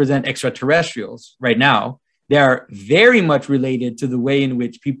people represent extraterrestrials right now, they are very much related to the way in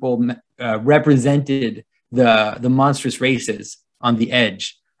which people represented the monstrous races on the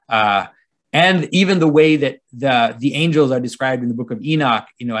edge. And even the way that the angels are described in the book of Enoch,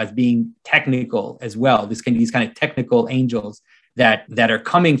 as being technical as well. These kind of technical angels that are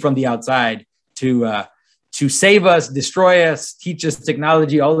coming from the outside to save us, destroy us, teach us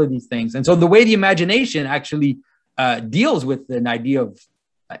technology, all of these things. And so the way the imagination actually deals with an idea of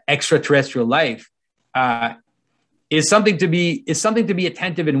extraterrestrial life is something to be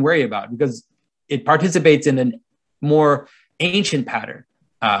attentive and wary about, because it participates in a more ancient pattern,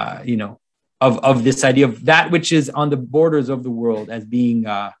 of this idea of that which is on the borders of the world as being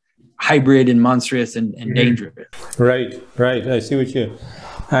hybrid and monstrous and dangerous. Right. I see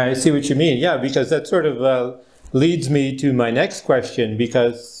what you mean. Yeah, because that sort of leads me to my next question,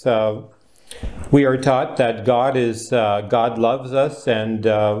 because we are taught that God loves us, and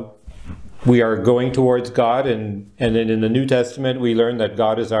we are going towards God, and then in the New Testament we learn that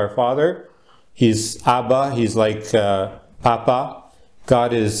God is our Father. He's Abba. He's like Papa.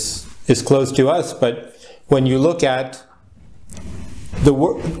 God is close to us. But when you look at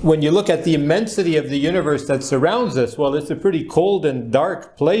when you look at the immensity of the universe that surrounds us, well, it's a pretty cold and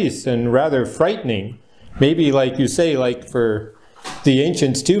dark place and rather frightening. Maybe, like you say, like for the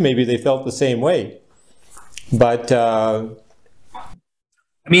ancients too, maybe they felt the same way. But I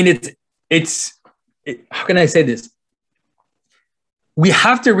mean, how can I say this? We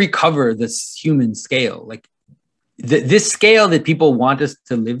have to recover this human scale, like this scale that people want us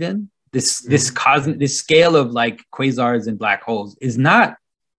to live in. This scale of like quasars and black holes is not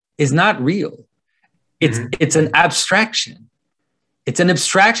real. It's an abstraction. It's an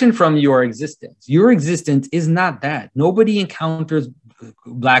abstraction from your existence. Your existence is not that. Nobody encounters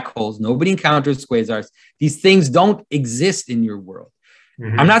black holes. Nobody encounters quasars. These things don't exist in your world.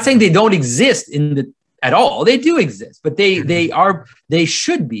 I'm not saying they don't exist at all. They do exist, but they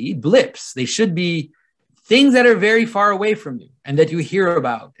should be blips. They should be things that are very far away from you and that you hear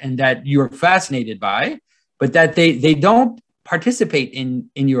about and that you're fascinated by, but that they don't participate in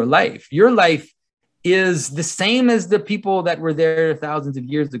your life. Your life is the same as the people that were there thousands of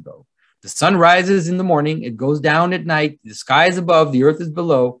years ago. The sun rises in the morning, it goes down at night, the sky is above, the earth is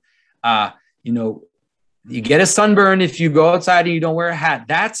below. You get a sunburn if you go outside and you don't wear a hat.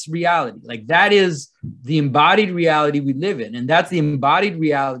 That's reality. Like that is the embodied reality we live in. And that's the embodied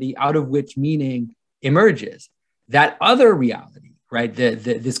reality out of which meaning emerges. That other reality, right?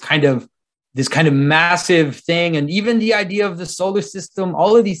 This kind of massive thing. And even the idea of the solar system,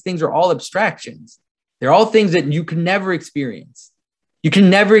 all of these things are all abstractions. They're all things that you can never experience. You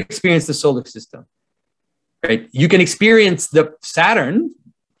can never experience the solar system, right? You can experience the Saturn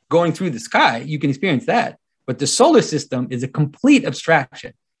going through the sky. You can experience that. But the solar system is a complete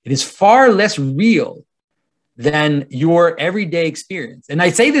abstraction. It is far less real than your everyday experience. And I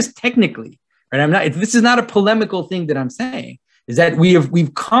say this technically, right? This is not a polemical thing that I'm saying, is that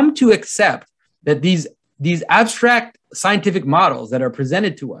we've come to accept that these abstract scientific models that are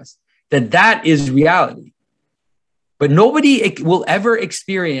presented to us, that is reality. But nobody will ever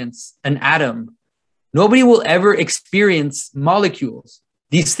experience an atom. Nobody will ever experience molecules.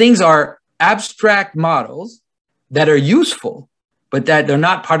 These things are abstract models that are useful, but that they're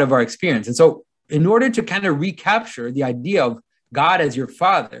not part of our experience. And so in order to kind of recapture the idea of God as your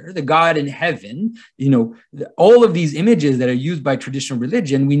father, the God in heaven, all of these images that are used by traditional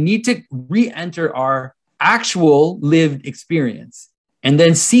religion, we need to re-enter our actual lived experience and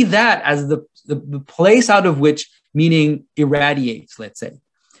then see that as the place out of which meaning irradiates, let's say.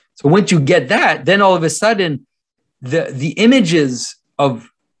 So once you get that, then all of a sudden, the images of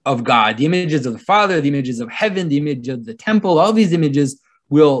God, the images of the Father, the images of heaven, the image of the temple, all these images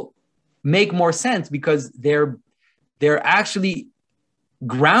will make more sense because they're actually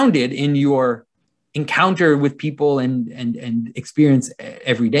grounded in your encounter with people and experience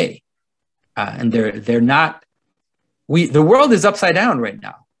every day. And they're not, the world is upside down right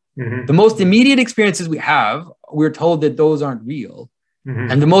now. The most immediate experiences we have, we're told that those aren't real.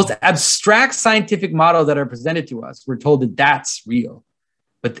 And the most abstract scientific models that are presented to us, we're told that that's real.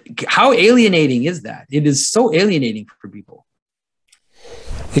 But how alienating is that? It is so alienating for people.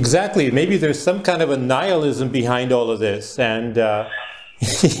 Exactly. Maybe there's some kind of a nihilism behind all of this. And,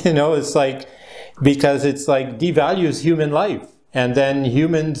 it's like, because it's like devalues human life. And then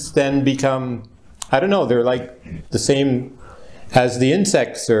humans then become, I don't know, they're like the same as the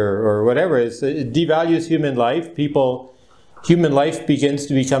insects or whatever. It devalues human life. Human life begins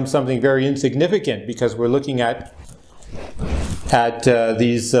to become something very insignificant because we're looking at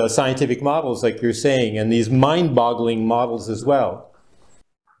these scientific models, like you're saying, and these mind-boggling models as well.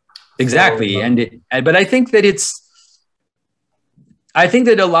 Exactly, but I think that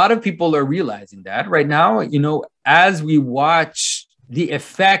a lot of people are realizing that right now. As we watch the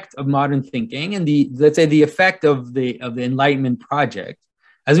effect of modern thinking and let's say the effect of the Enlightenment project,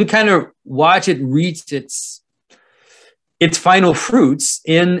 as we kind of watch it reach its final fruits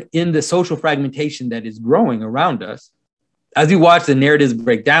in the social fragmentation that is growing around us, as we watch the narratives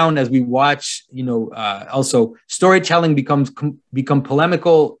break down, as we watch, also storytelling become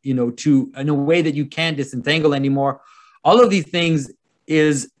polemical, in a way that you can't disentangle anymore. All of these things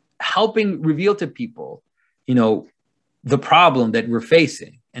is helping reveal to people, the problem that we're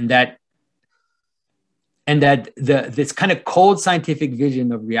facing, and that this kind of cold scientific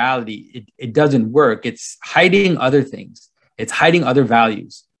vision of reality, it doesn't work. It's hiding other things. It's hiding other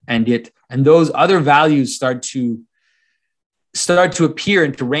values, and those other values start to appear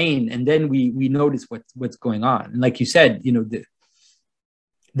and to reign, and then we notice what's going on. And like you said,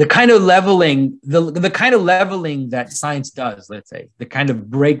 the kind of leveling, the kind of leveling that science does, let's say, the kind of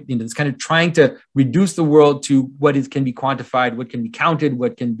break, it's kind of trying to reduce the world to what can be quantified, what can be counted,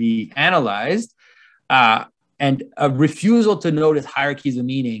 what can be analyzed, and a refusal to notice hierarchies of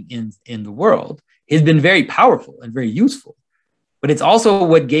meaning in the world has been very powerful and very useful. But it's also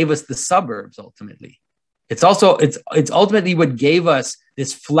what gave us the suburbs ultimately. It's ultimately what gave us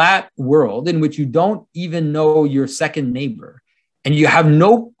this flat world in which you don't even know your second neighbor and you have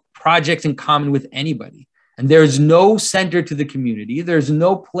no projects in common with anybody. And there's no center to the community. There's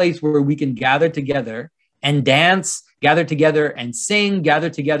no place where we can gather together and dance, gather together and sing, gather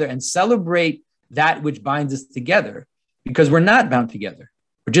together and celebrate that which binds us together, because we're not bound together.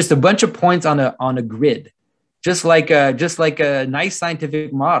 We're just a bunch of points on a grid, just like a nice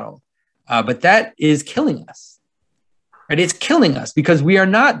scientific model. But that is killing us. Right? It's killing us because we are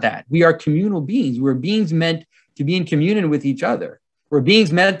not that. We are communal beings. We're beings meant to be in communion with each other. We're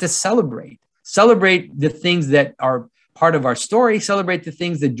beings meant to celebrate the things that are part of our story, celebrate the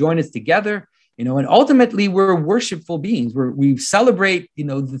things that join us together, and ultimately we're worshipful beings. We celebrate,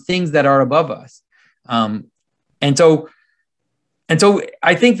 the things that are above us. And so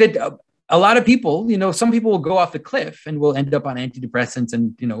I think that a lot of people, some people will go off the cliff and will end up on antidepressants,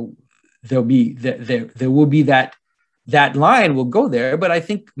 and, there will be that line will go there. But I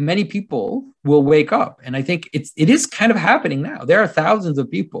think many people will wake up, and I think it is kind of happening now. There are thousands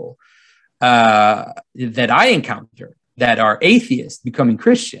of people that I encounter that are atheists becoming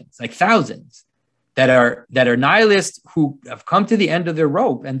Christians, like thousands that are nihilists who have come to the end of their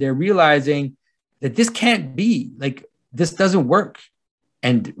rope, and they're realizing that this can't be, like, this doesn't work.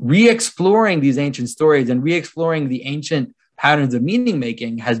 And re-exploring these ancient stories and re-exploring the ancient patterns of meaning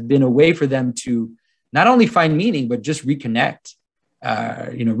making has been a way for them to not only find meaning, but just reconnect,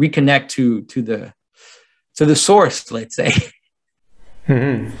 reconnect to the source, let's say.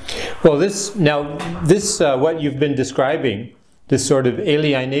 Mm-hmm. Well, this what you've been describing, this sort of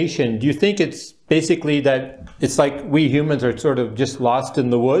alienation, do you think it's basically that it's like we humans are sort of just lost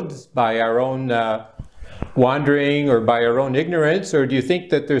in the woods by our own wandering or by our own ignorance, or do you think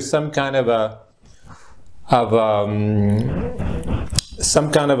that there's some kind of a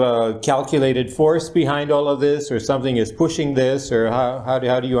calculated force behind all of this, or something is pushing this, or how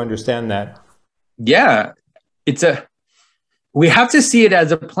do you understand that? Yeah, we have to see it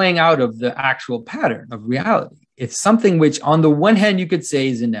as a playing out of the actual pattern of reality. It's something which, on the one hand, you could say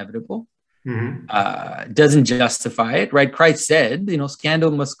is inevitable, doesn't justify it, right? Christ said,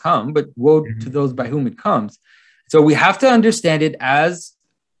 scandal must come, but woe to those by whom it comes. So we have to understand it as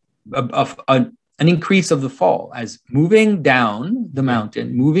an increase of the fall, as moving down the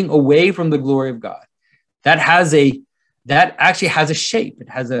mountain, moving away from the glory of God. That actually has a shape.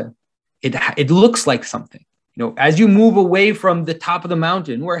 It looks like something. As you move away from the top of the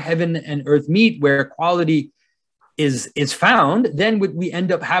mountain where heaven and earth meet, where equality is found, then what we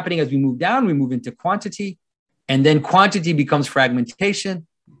end up happening as we move down, we move into quantity, and then quantity becomes fragmentation.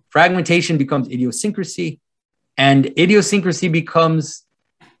 Fragmentation becomes idiosyncrasy, and idiosyncrasy becomes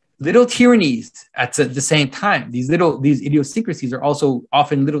little tyrannies at the same time. These idiosyncrasies are also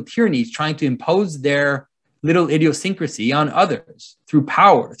often little tyrannies trying to impose their little idiosyncrasy on others through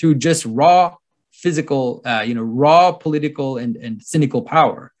power, through just raw physical, raw political and cynical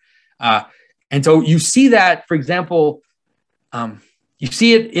power. And so you see that, for example, you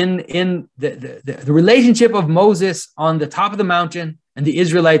see it in the relationship of Moses on the top of the mountain and the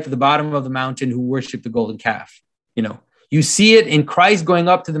Israelites at the bottom of the mountain who worship the golden calf. You see it in Christ going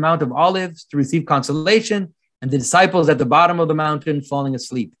up to the Mount of Olives to receive consolation, and the disciples at the bottom of the mountain falling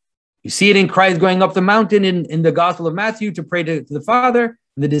asleep. You see it in Christ going up the mountain in the Gospel of Matthew to pray to the Father,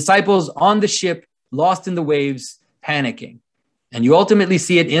 and the disciples on the ship, lost in the waves, panicking. And you ultimately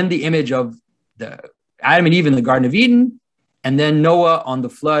see it in the image of the Adam and Eve in the Garden of Eden, and then Noah on the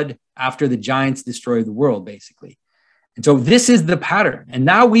flood after the giants destroy the world, basically. And so this is the pattern. And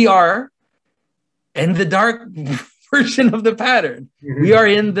now we are in the dark version of the pattern. Mm-hmm. We are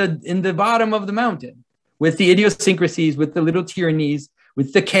in the bottom of the mountain with the idiosyncrasies, with the little tyrannies,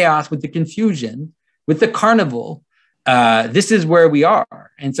 with the chaos, with the confusion, with the carnival. This is where we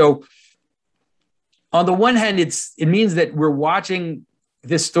are. And so on the one hand, it means that we're watching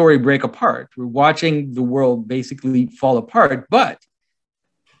this story break apart. We're watching the world basically fall apart, but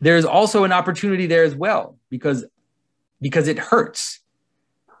there's also an opportunity there as well, because it hurts,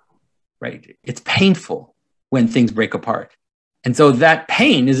 right? It's painful when things break apart. And so that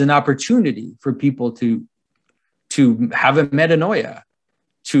pain is an opportunity for people to have a metanoia,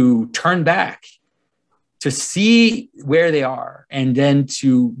 to turn back, to see where they are, and then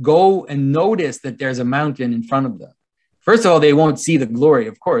to go and notice that there's a mountain in front of them. First of all, they won't see the glory,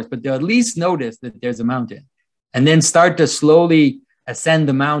 of course, but they'll at least notice that there's a mountain, and then start to slowly ascend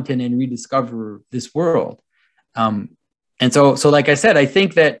the mountain and rediscover this world. And so like I said, I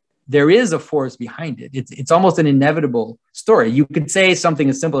think that there is a force behind it. It's almost an inevitable story. You could say something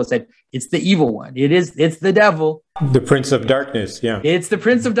as simple as that it's the evil one. It's the devil. The Prince of Darkness, yeah. It's the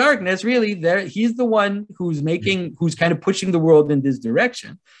Prince of Darkness, really. He's the one who's kind of pushing the world in this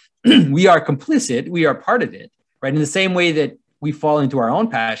direction. We are complicit. We are part of it, right? In the same way that we fall into our own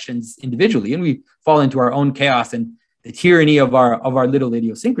passions individually, and we fall into our own chaos and the tyranny of our little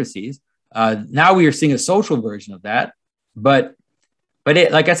idiosyncrasies. Now we are seeing a social version of that, but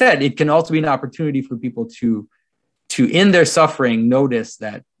it, like I said, it can also be an opportunity for people to in their suffering notice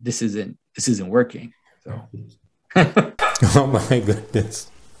that this isn't working. So, oh my goodness,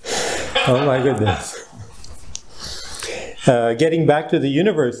 oh my goodness. Getting back to the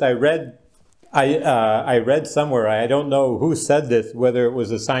universe, I read somewhere, I don't know who said this, whether it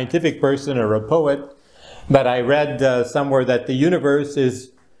was a scientific person or a poet, but I read somewhere that the universe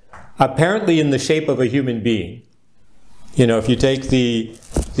is apparently in the shape of a human being. You know, if you take the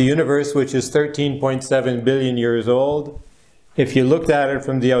universe, which is 13.7 billion years old, if you looked at it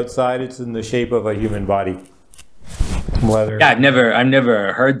from the outside, it's in the shape of a human body. Yeah, I've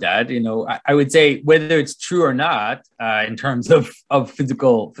never heard that. You know, I would say whether it's true or not, in terms of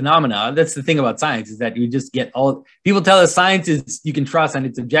physical phenomena, that's the thing about science, is that you just get all people tell us science is you can trust and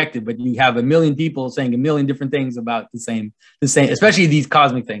it's objective, but you have a million people saying a million different things about the same, especially these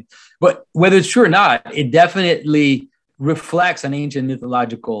cosmic things. But whether it's true or not, it definitely reflects an ancient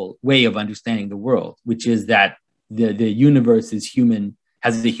mythological way of understanding the world, which is that the universe is human,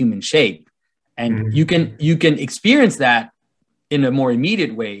 has a human shape. And you can experience that in a more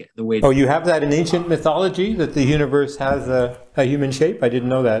immediate way. Oh, you have that in ancient mythology, that the universe has a human shape? I didn't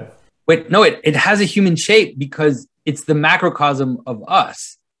know that. Wait, no, it has a human shape because it's the macrocosm of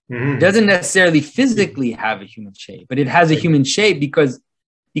us. It doesn't necessarily physically have a human shape, but it has a human shape because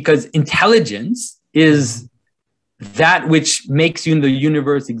intelligence is that which makes the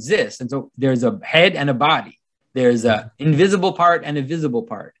universe exist. And so there's a head and a body. There's an invisible part and a visible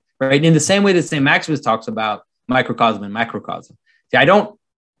part. Right. In the same way that St. Maximus talks about microcosm and macrocosm. See, I don't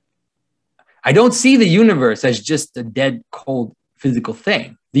see the universe as just a dead, cold, physical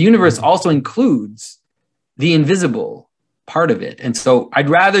thing. The universe also includes the invisible part of it. And so I'd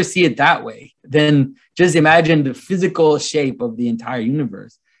rather see it that way than just imagine the physical shape of the entire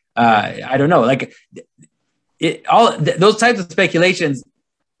universe. I don't know, like those types of speculations,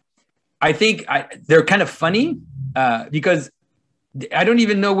 I think they're kind of funny because I don't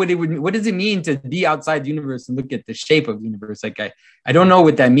even know what does it mean to be outside the universe and look at the shape of the universe? Like I don't know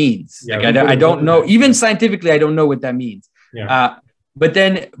what that means. Yeah, like I don't know, even scientifically, I don't know what that means. Yeah. But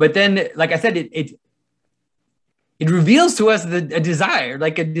then, like I said, it reveals to us a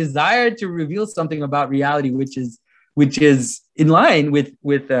desire to reveal something about reality, which is in line with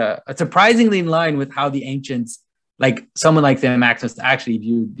surprisingly in line with how the ancients, like someone like St. Maximus, actually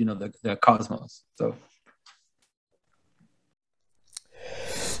viewed, the cosmos.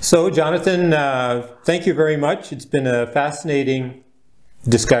 So, Jonathan, thank you very much. It's been a fascinating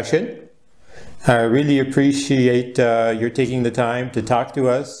discussion. I really appreciate your taking the time to talk to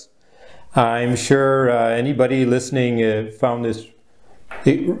us. I'm sure anybody listening found this,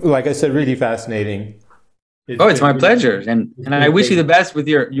 like I said, really fascinating. It's my pleasure, and I wish you the best with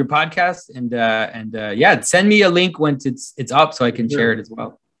your podcast. And yeah, send me a link once it's up so I can share it as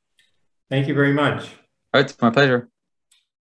well. Thank you very much. It's my pleasure.